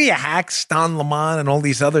liberal media hacks, Don Lemon and all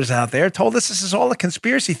these others out there told us this is all a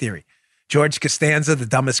conspiracy theory. George Costanza, the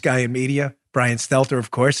dumbest guy in media. Brian Stelter, of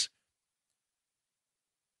course.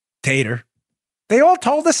 Tater. They all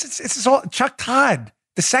told us it's all Chuck Todd,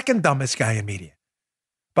 the second dumbest guy in media.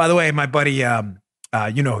 By the way, my buddy,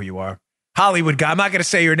 you know who you are. Hollywood guy. I'm not going to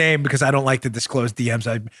say your name because I don't like to disclose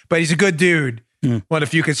DMs, but he's a good dude. One of the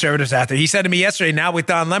few conservatives out there. He said to me yesterday, now with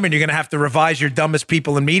Don Lemon, you're going to have to revise your dumbest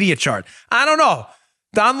people in media chart. I don't know.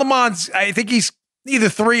 Don Lemon's, I think he's either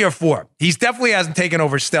 3 or 4. He's definitely hasn't taken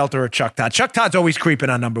over Stelter or Chuck Todd. Chuck Todd's always creeping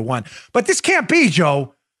on number 1. But this can't be,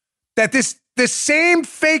 Joe, that this same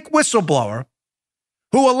fake whistleblower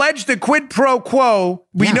who alleged the quid pro quo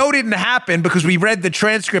we know didn't happen because we read the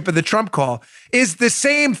transcript of the Trump call is the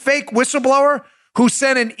same fake whistleblower who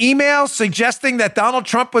sent an email suggesting that Donald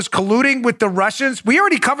Trump was colluding with the Russians. We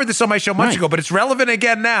already covered this on my show months ago, but it's relevant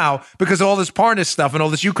again now because of all this Parnas stuff and all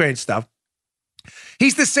this Ukraine stuff.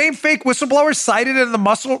 He's the same fake whistleblower cited in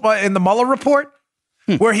the Mueller report,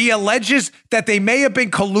 where he alleges that they may have been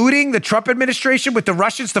colluding, the Trump administration, with the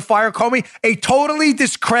Russians to fire Comey. A totally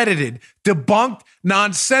discredited, debunked,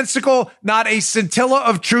 nonsensical, not a scintilla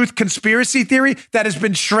of truth conspiracy theory that has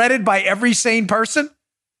been shredded by every sane person.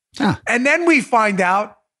 And then we find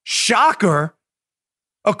out, shocker,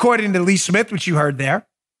 according to Lee Smith, which you heard there,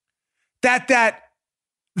 that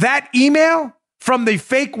email from the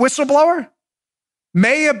fake whistleblower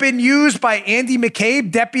may have been used by Andy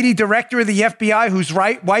McCabe, deputy director of the FBI, whose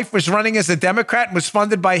wife was running as a Democrat and was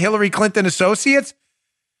funded by Hillary Clinton associates.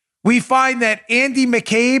 We find that Andy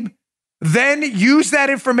McCabe then used that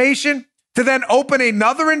information to then open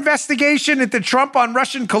another investigation into Trump on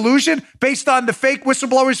Russian collusion based on the fake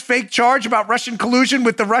whistleblower's fake charge about Russian collusion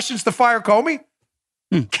with the Russians to fire Comey.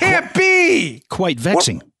 Can't be. Quite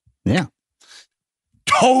vexing. Yeah.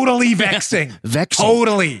 Totally vexing. Vexing.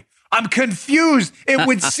 Totally. I'm confused. It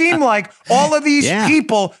would seem like all of these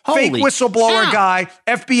people, fake whistleblower guy,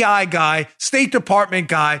 FBI guy, State Department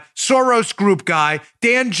guy, Soros Group guy,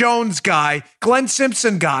 Dan Jones guy, Glenn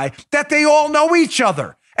Simpson guy, that they all know each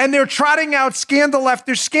other. And they're trotting out scandal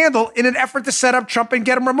after scandal in an effort to set up Trump and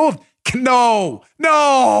get him removed. No.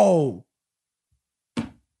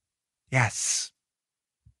 Yes.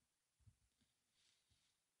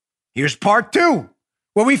 Here's part 2.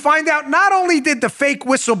 Where we find out not only did the fake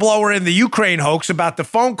whistleblower in the Ukraine hoax about the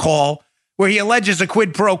phone call where he alleges a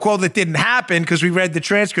quid pro quo that didn't happen because we read the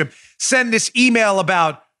transcript, send this email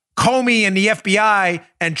about Comey and the FBI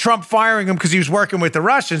and Trump firing him because he was working with the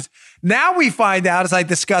Russians. Now we find out, as I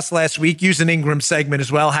discussed last week, using Ingram's segment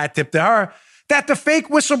as well, hat tip to her, that the fake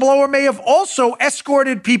whistleblower may have also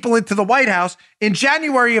escorted people into the White House in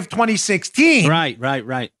January of 2016.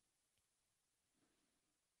 Right.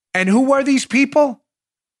 And who were these people?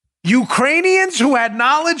 Ukrainians who had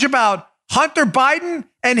knowledge about Hunter Biden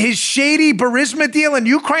and his shady Burisma deal in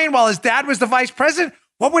Ukraine while his dad was the vice president.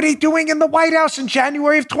 What were they doing in the White House in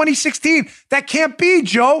January of 2016? That can't be,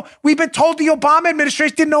 Joe. We've been told the Obama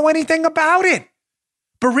administration didn't know anything about it.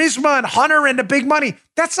 Burisma and Hunter and the big money.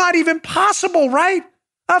 That's not even possible, right?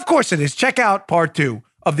 Of course it is. Check out part 2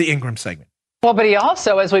 of the Ingram segment. Well, but he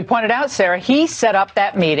also, as we pointed out, Sarah, he set up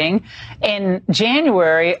that meeting in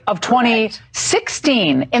January of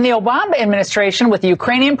 2016 in the Obama administration with the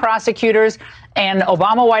Ukrainian prosecutors and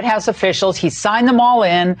Obama White House officials. He signed them all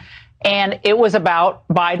in, and it was about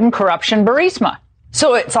Biden corruption Burisma.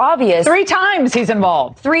 So it's obvious. 3 times he's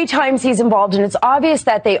involved. 3 times he's involved. And it's obvious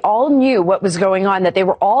that they all knew what was going on, that they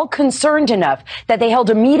were all concerned enough that they held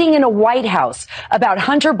a meeting in a White House about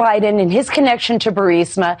Hunter Biden and his connection to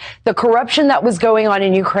Burisma, the corruption that was going on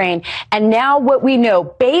in Ukraine. And now what we know,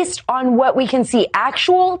 based on what we can see,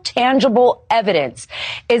 actual tangible evidence,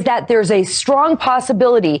 is that there's a strong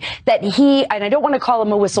possibility that he, and I don't want to call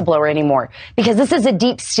him a whistleblower anymore, because this is a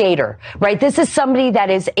deep stater, right? This is somebody that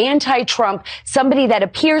is anti-Trump, somebody that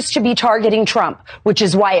appears to be targeting Trump, which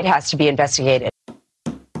is why it has to be investigated.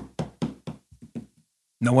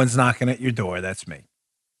 No one's knocking at your door. That's me.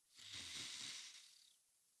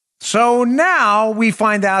 So now we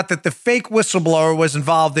find out that the fake whistleblower was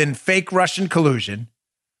involved in fake Russian collusion,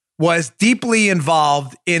 was deeply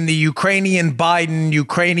involved in the Ukrainian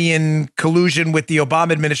collusion with the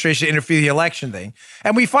Obama administration to interfere in the election thing.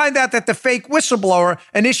 And we find out that the fake whistleblower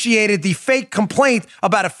initiated the fake complaint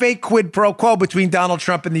about a fake quid pro quo between Donald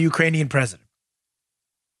Trump and the Ukrainian president.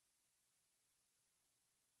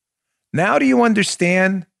 Now do you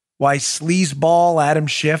understand why sleazeball Adam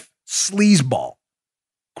Schiff, sleazeball,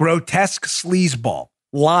 grotesque sleazeball,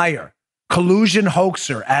 liar, collusion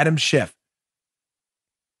hoaxer Adam Schiff,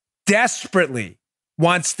 desperately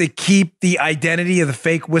wants to keep the identity of the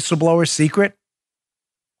fake whistleblower secret?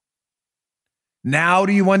 Now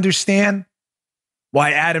do you understand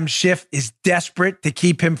why Adam Schiff is desperate to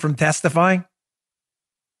keep him from testifying?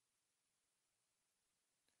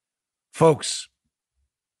 Folks,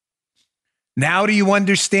 now do you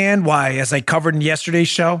understand why, as I covered in yesterday's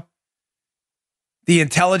show, the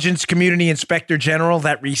intelligence community inspector general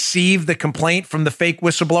that received the complaint from the fake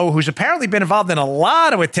whistleblower, who's apparently been involved in a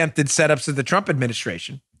lot of attempted setups of the Trump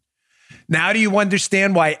administration. Now do you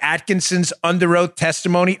understand why Atkinson's under oath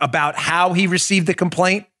testimony about how he received the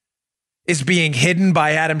complaint is being hidden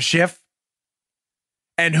by Adam Schiff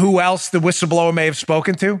and who else the whistleblower may have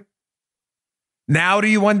spoken to? Now do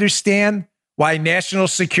you understand why National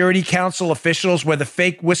Security Council officials were the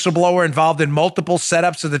fake whistleblower involved in multiple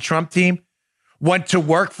setups of the Trump team went to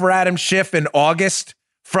work for Adam Schiff in August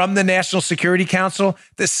from the National Security Council,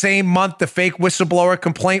 the same month the fake whistleblower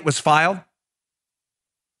complaint was filed?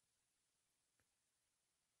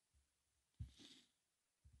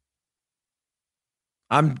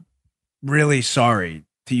 I'm really sorry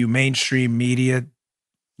to you mainstream media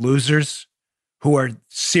losers who are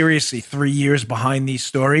seriously 3 years behind these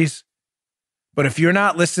stories. But if you're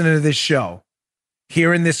not listening to this show,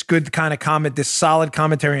 hearing this good kind of comment, this solid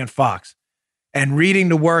commentary on Fox, and reading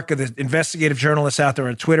the work of the investigative journalists out there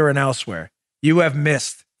on Twitter and elsewhere, you have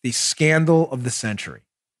missed the scandal of the century.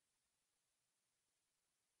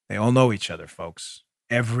 They all know each other, folks.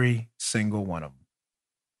 Every single one of them.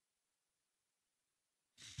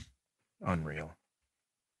 Unreal.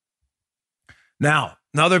 Now,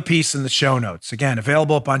 another piece in the show notes. Again,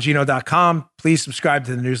 available at Bongino.com. Please subscribe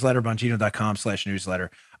to the newsletter,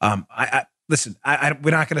 Bongino.com/newsletter. Listen,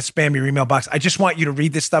 we're not going to spam your email box. I just want you to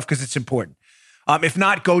read this stuff because it's important. If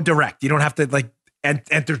not, go direct. You don't have to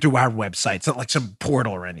enter through our website. It's not like some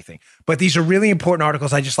portal or anything. But these are really important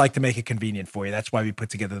articles. I just like to make it convenient for you. That's why we put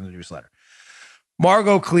together the newsletter.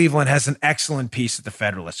 Margot Cleveland has an excellent piece at the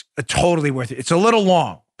Federalist. Totally worth it. It's a little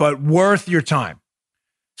long, but worth your time.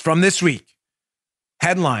 It's from this week.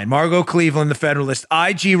 Headline, Margot Cleveland, the Federalist,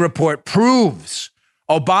 IG report proves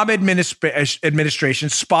Obama administration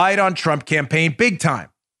spied on Trump campaign big time.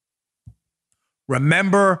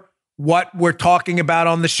 Remember what we're talking about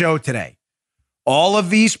on the show today. All of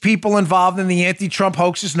these people involved in the anti-Trump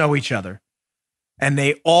hoaxes know each other, and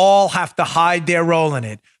they all have to hide their role in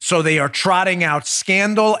it. So they are trotting out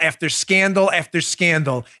scandal after scandal after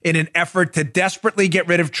scandal in an effort to desperately get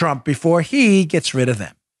rid of Trump before he gets rid of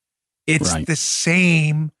them. It's the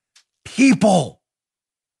same people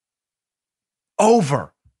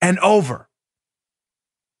over and over.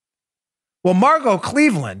 Well, Margot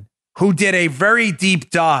Cleveland, who did a very deep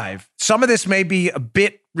dive, some of this may be a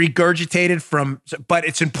bit regurgitated but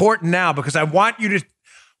it's important now because what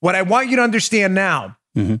I want you to understand now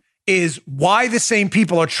is why the same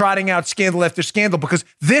people are trotting out scandal after scandal, because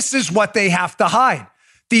this is what they have to hide.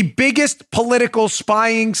 The biggest political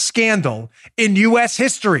spying scandal in U.S.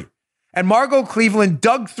 history. And Margot Cleveland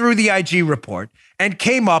dug through the IG report and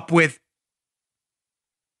came up with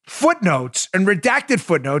footnotes and redacted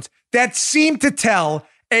footnotes that seem to tell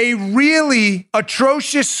a really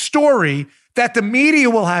atrocious story that the media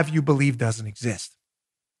will have you believe doesn't exist.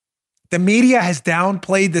 The media has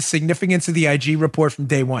downplayed the significance of the IG report from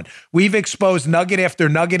day one. We've exposed nugget after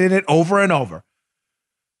nugget in it over and over.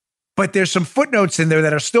 But there's some footnotes in there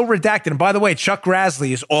that are still redacted. And by the way, Chuck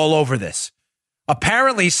Grassley is all over this.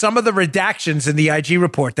 Apparently, some of the redactions in the IG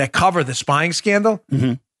report that cover the spying scandal,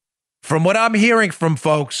 from what I'm hearing from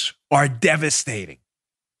folks, are devastating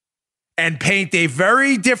and paint a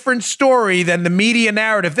very different story than the media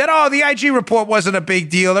narrative that, the IG report wasn't a big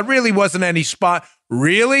deal. There really wasn't any spot.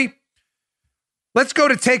 Really? Let's go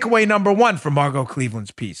to takeaway number 1 from Margot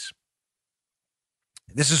Cleveland's piece.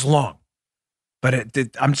 This is long, but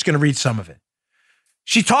I'm just going to read some of it.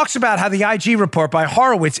 She talks about how the IG report by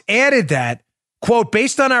Horowitz added that, quote,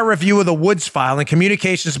 based on our review of the Woods file and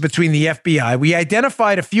communications between the FBI, we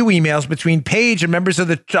identified a few emails between Page and members of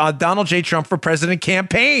the Donald J. Trump for President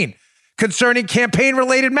campaign concerning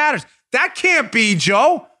campaign-related matters. That can't be,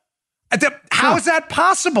 Joe. How is that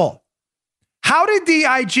possible? How did the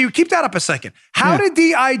IG, keep that up a second. How did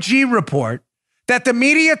the IG report that the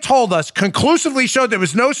media told us conclusively showed there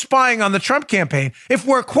was no spying on the Trump campaign, if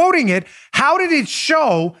we're quoting it, how did it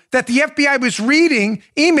show that the FBI was reading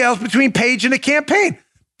emails between Page and the campaign?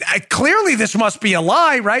 Clearly, this must be a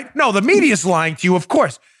lie, right? No, the media's lying to you, of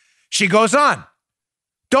course. She goes on.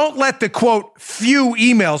 Don't let the, quote, few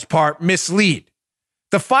emails part mislead.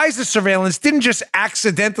 The FISA surveillance didn't just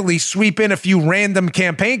accidentally sweep in a few random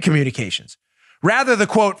campaign communications. Rather, the,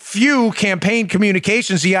 quote, few campaign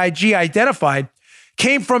communications the IG identified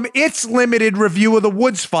came from its limited review of the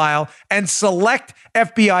Woods file and select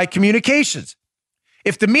FBI communications.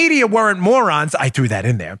 If the media weren't morons, I threw that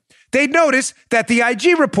in there, they'd notice that the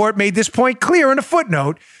IG report made this point clear in a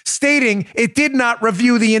footnote, stating it did not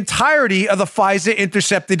review the entirety of the FISA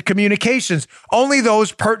intercepted communications, only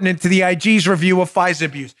those pertinent to the IG's review of FISA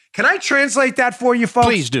abuse. Can I translate that for you, folks?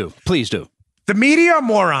 Please do. Please do. The media are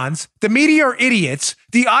morons. The media are idiots.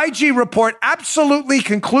 The IG report absolutely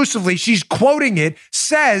conclusively, she's quoting it,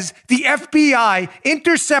 says the FBI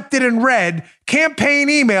intercepted and read campaign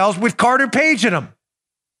emails with Carter Page in them.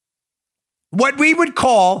 What we would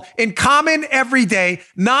call, in common, everyday,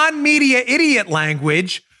 non-media idiot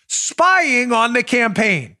language, spying on the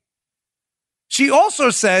campaign. She also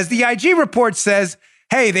says, the IG report says,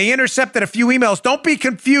 hey, they intercepted a few emails. Don't be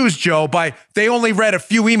confused, Joe, by they only read a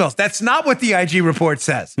few emails. That's not what the IG report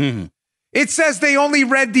says. It says they only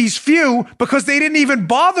read these few because they didn't even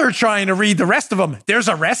bother trying to read the rest of them. There's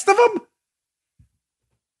a rest of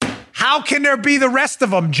them? How can there be the rest of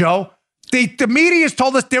them, Joe? The media has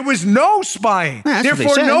told us there was no spying. Yeah,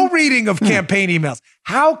 therefore, no reading of campaign emails.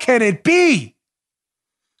 How can it be?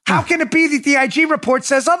 How can it be that the IG report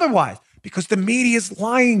says otherwise? Because the media is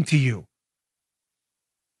lying to you.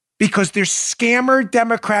 Because they're scammer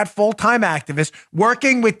Democrat full-time activists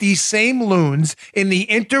working with these same loons in the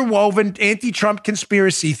interwoven anti-Trump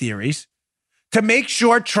conspiracy theories to make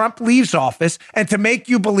sure Trump leaves office and to make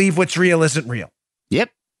you believe what's real isn't real.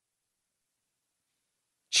 Yep.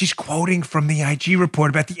 She's quoting from the IG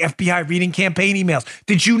report about the FBI reading campaign emails.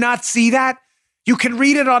 Did you not see that? You can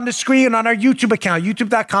read it on the screen on our YouTube account,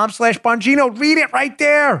 youtube.com/Bongino. Read it right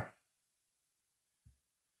there.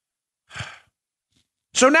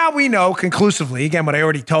 So now we know conclusively, again, what I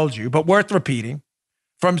already told you, but worth repeating,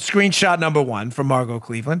 from screenshot number 1 from Margot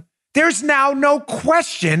Cleveland, there's now no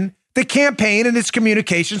question the campaign and its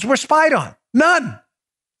communications were spied on. None.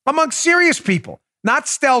 Among serious people, not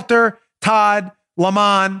Stelter, Todd,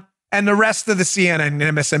 Lamont, and the rest of the CNN and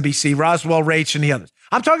MSNBC, Roswell, Rach, and the others.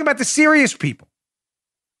 I'm talking about the serious people.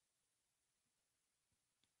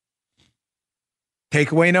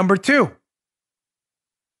 Takeaway number 2.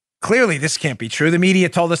 Clearly, this can't be true. The media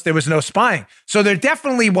told us there was no spying. So there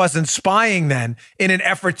definitely wasn't spying then in an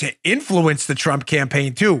effort to influence the Trump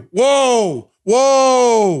campaign too. Whoa.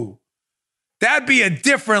 That'd be a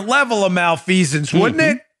different level of malfeasance, wouldn't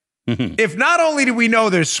it? If not only do we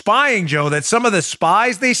know there's spying, Joe, that some of the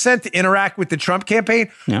spies they sent to interact with the Trump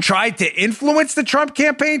campaign tried to influence the Trump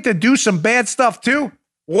campaign to do some bad stuff too.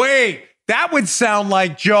 Wait, that would sound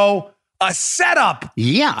like, Joe, a setup.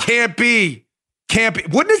 Yeah. Can't be.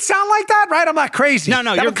 Wouldn't it sound like that? Right? I'm not crazy. No,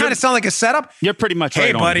 that would kind of sound like a setup. You're pretty much right.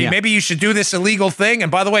 Hey, buddy, maybe you should do this illegal thing.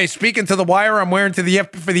 And by the way, speaking to the wire, I'm wearing for the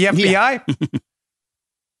FBI. Yeah.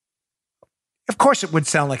 Of course, it would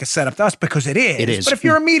sound like a setup to us because it is. It is. But if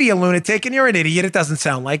you're a media lunatic and you're an idiot, it doesn't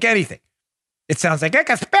sound like anything. It sounds like a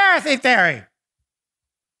conspiracy theory.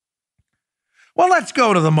 Well, let's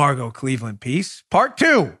go to the Margot Cleveland piece. Part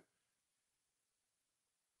 2.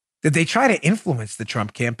 Did they try to influence the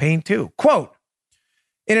Trump campaign too? Quote,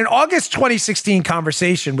 in an August 2016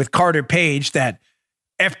 conversation with Carter Page that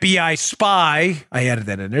FBI spy, I added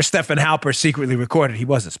that in there, Stephen Halper secretly recorded. He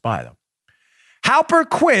was a spy, though. Halper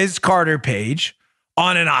quizzed Carter Page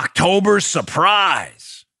on an October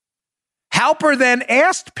surprise. Halper then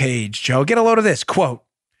asked Page, Joe, get a load of this, quote,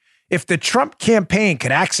 if the Trump campaign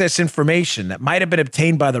could access information that might have been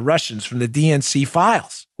obtained by the Russians from the DNC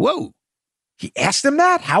files. Whoa. He asked him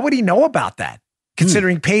that? How would he know about that,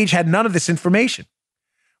 considering Page had none of this information?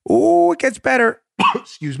 Oh, it gets better.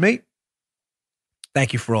 Excuse me.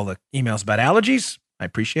 Thank you for all the emails about allergies. I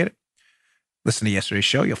appreciate it. Listen to yesterday's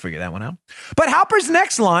show. You'll figure that one out. But Halper's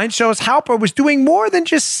next line shows Halper was doing more than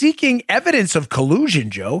just seeking evidence of collusion,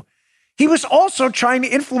 Joe. He was also trying to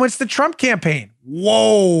influence the Trump campaign.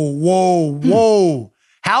 Whoa.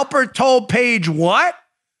 Halper told Page what?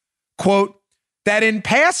 Quote, that in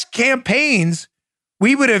past campaigns,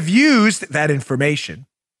 we would have used that information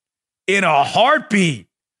in a heartbeat.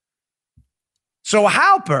 So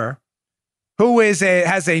Halper, who has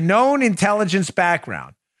a known intelligence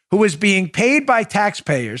background, who is being paid by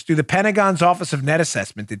taxpayers through the Pentagon's Office of Net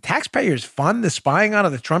Assessment, did taxpayers fund the spying on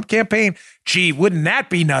of the Trump campaign? Gee, wouldn't that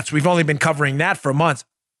be nuts? We've only been covering that for months.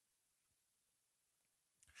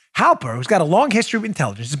 Halper, who's got a long history of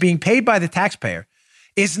intelligence, is being paid by the taxpayer,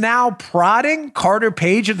 is now prodding Carter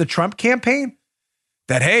Page of the Trump campaign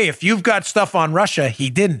that, hey, if you've got stuff on Russia, he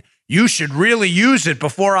didn't, you should really use it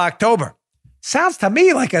before October. Sounds to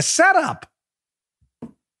me like a setup.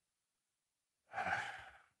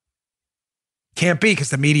 Can't be because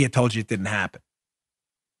the media told you it didn't happen.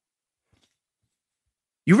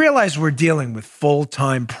 You realize we're dealing with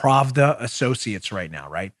full-time Pravda associates right now,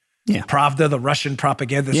 right? Yeah. Pravda, the Russian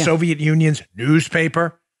propaganda, the Soviet Union's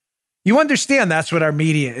newspaper. You understand that's what our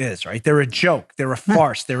media is, right? They're a joke. They're a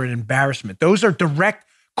farce. They're an embarrassment. Those are direct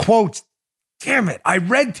quotes. Damn it. I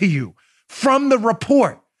read to you from the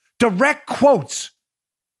report. Direct quotes.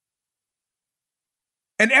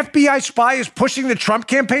 An FBI spy is pushing the Trump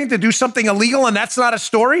campaign to do something illegal, and that's not a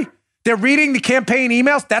story? They're reading the campaign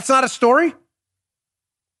emails. That's not a story?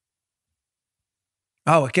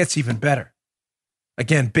 Oh, it gets even better.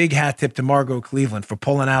 Again, big hat tip to Margot Cleveland for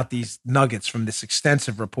pulling out these nuggets from this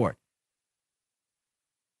extensive report.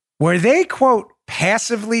 Were they, quote,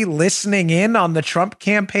 passively listening in on the Trump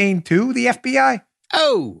campaign too, the FBI?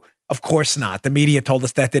 Oh, of course not. The media told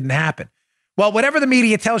us that didn't happen. Well, whatever the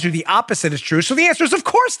media tells you, the opposite is true. So the answer is, of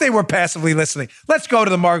course, they were passively listening. Let's go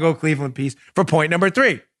to the Margot Cleveland piece for point number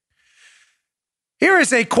 3. Here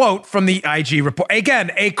is a quote from the IG report.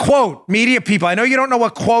 Again, a quote. Media people, I know you don't know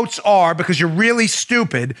what quotes are because you're really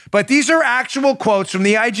stupid, but these are actual quotes from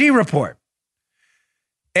the IG report.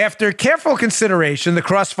 After careful consideration, the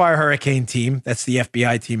Crossfire Hurricane team, that's the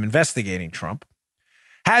FBI team investigating Trump,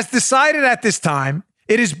 has decided at this time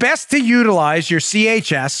it is best to utilize your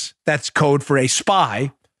CHS, that's code for a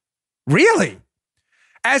spy, really,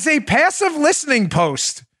 as a passive listening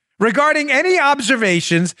post regarding any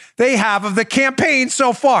observations they have of the campaign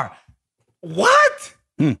so far. What?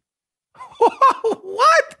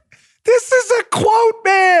 What? This is a quote,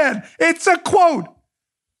 man. It's a quote.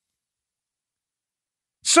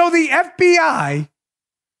 So the FBI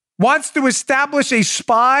wants to establish a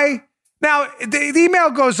spy. Now, the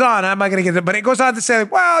email goes on. I'm not going to get it, but it goes on to say,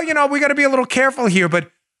 well, you know, we got to be a little careful here,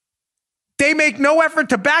 but they make no effort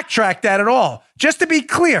to backtrack that at all. Just to be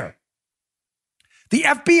clear, the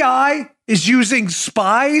FBI is using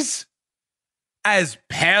spies as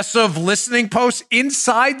passive listening posts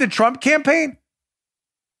inside the Trump campaign?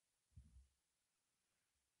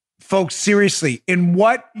 Folks, seriously, in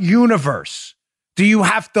what universe do you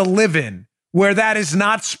have to live in where that is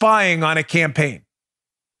not spying on a campaign?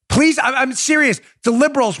 Please, I'm serious. To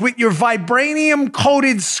liberals with your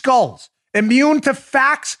vibranium-coated skulls, immune to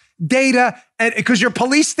facts, data, and because you're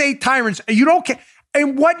police state tyrants, you don't care.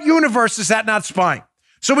 In what universe is that not spying?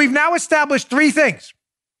 So we've now established three things.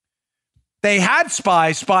 They had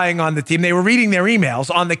spies spying on the team. They were reading their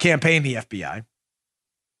emails on the campaign, the FBI.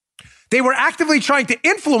 They were actively trying to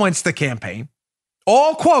influence the campaign.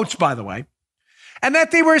 All quotes, by the way. And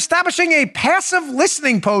that they were establishing a passive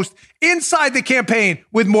listening post inside the campaign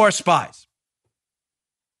with more spies.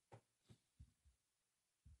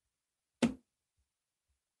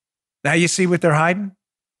 Now you see what they're hiding?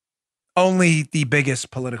 Only the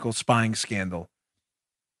biggest political spying scandal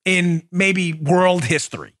in maybe world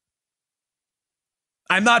history.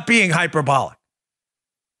 I'm not being hyperbolic.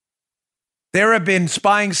 There have been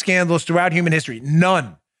spying scandals throughout human history,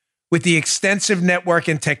 none with the extensive network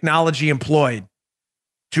and technology employed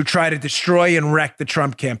to try to destroy and wreck the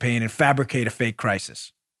Trump campaign and fabricate a fake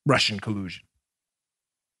crisis. Russian collusion.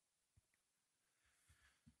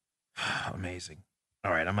 Amazing.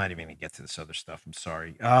 All right, I'm not even going to get to this other stuff. I'm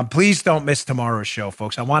sorry. Please don't miss tomorrow's show,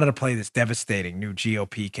 folks. I wanted to play this devastating new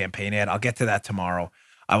GOP campaign ad. I'll get to that tomorrow.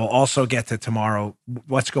 I will also get to tomorrow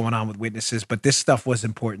what's going on with witnesses, but this stuff was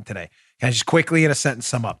important today. Can I just quickly in a sentence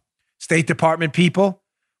sum up? State Department people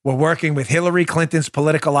were working with Hillary Clinton's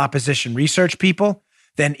political opposition research people,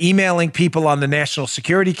 then emailing people on the National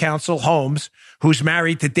Security Council, Holmes, who's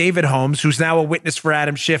married to David Holmes, who's now a witness for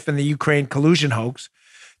Adam Schiff in the Ukraine collusion hoax.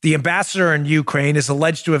 The ambassador in Ukraine is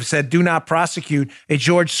alleged to have said, do not prosecute a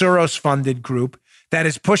George Soros-funded group that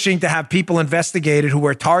is pushing to have people investigated who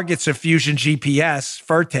were targets of Fusion GPS,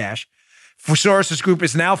 Firtash. Soros' group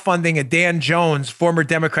is now funding a Dan Jones, former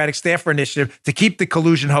Democratic staffer initiative, to keep the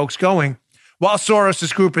collusion hoax going, while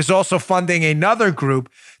Soros' group is also funding another group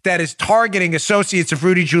that is targeting associates of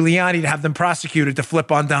Rudy Giuliani to have them prosecuted to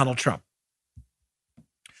flip on Donald Trump.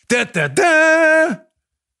 Da-da-da!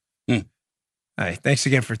 All right, thanks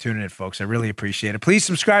again for tuning in, folks. I really appreciate it. Please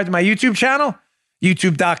subscribe to my YouTube channel,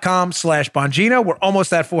 youtube.com/Bongino. We're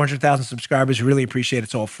almost at 400,000 subscribers. We really appreciate it.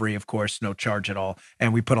 It's all free, of course, no charge at all.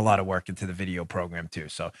 And we put a lot of work into the video program, too.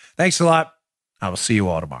 So thanks a lot. I will see you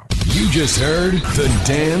all tomorrow. You just heard The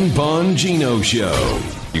Dan Bongino Show.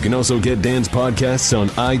 You can also get Dan's podcasts on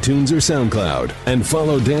iTunes or SoundCloud. And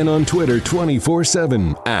follow Dan on Twitter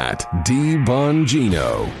 24/7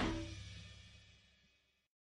 @DBongino.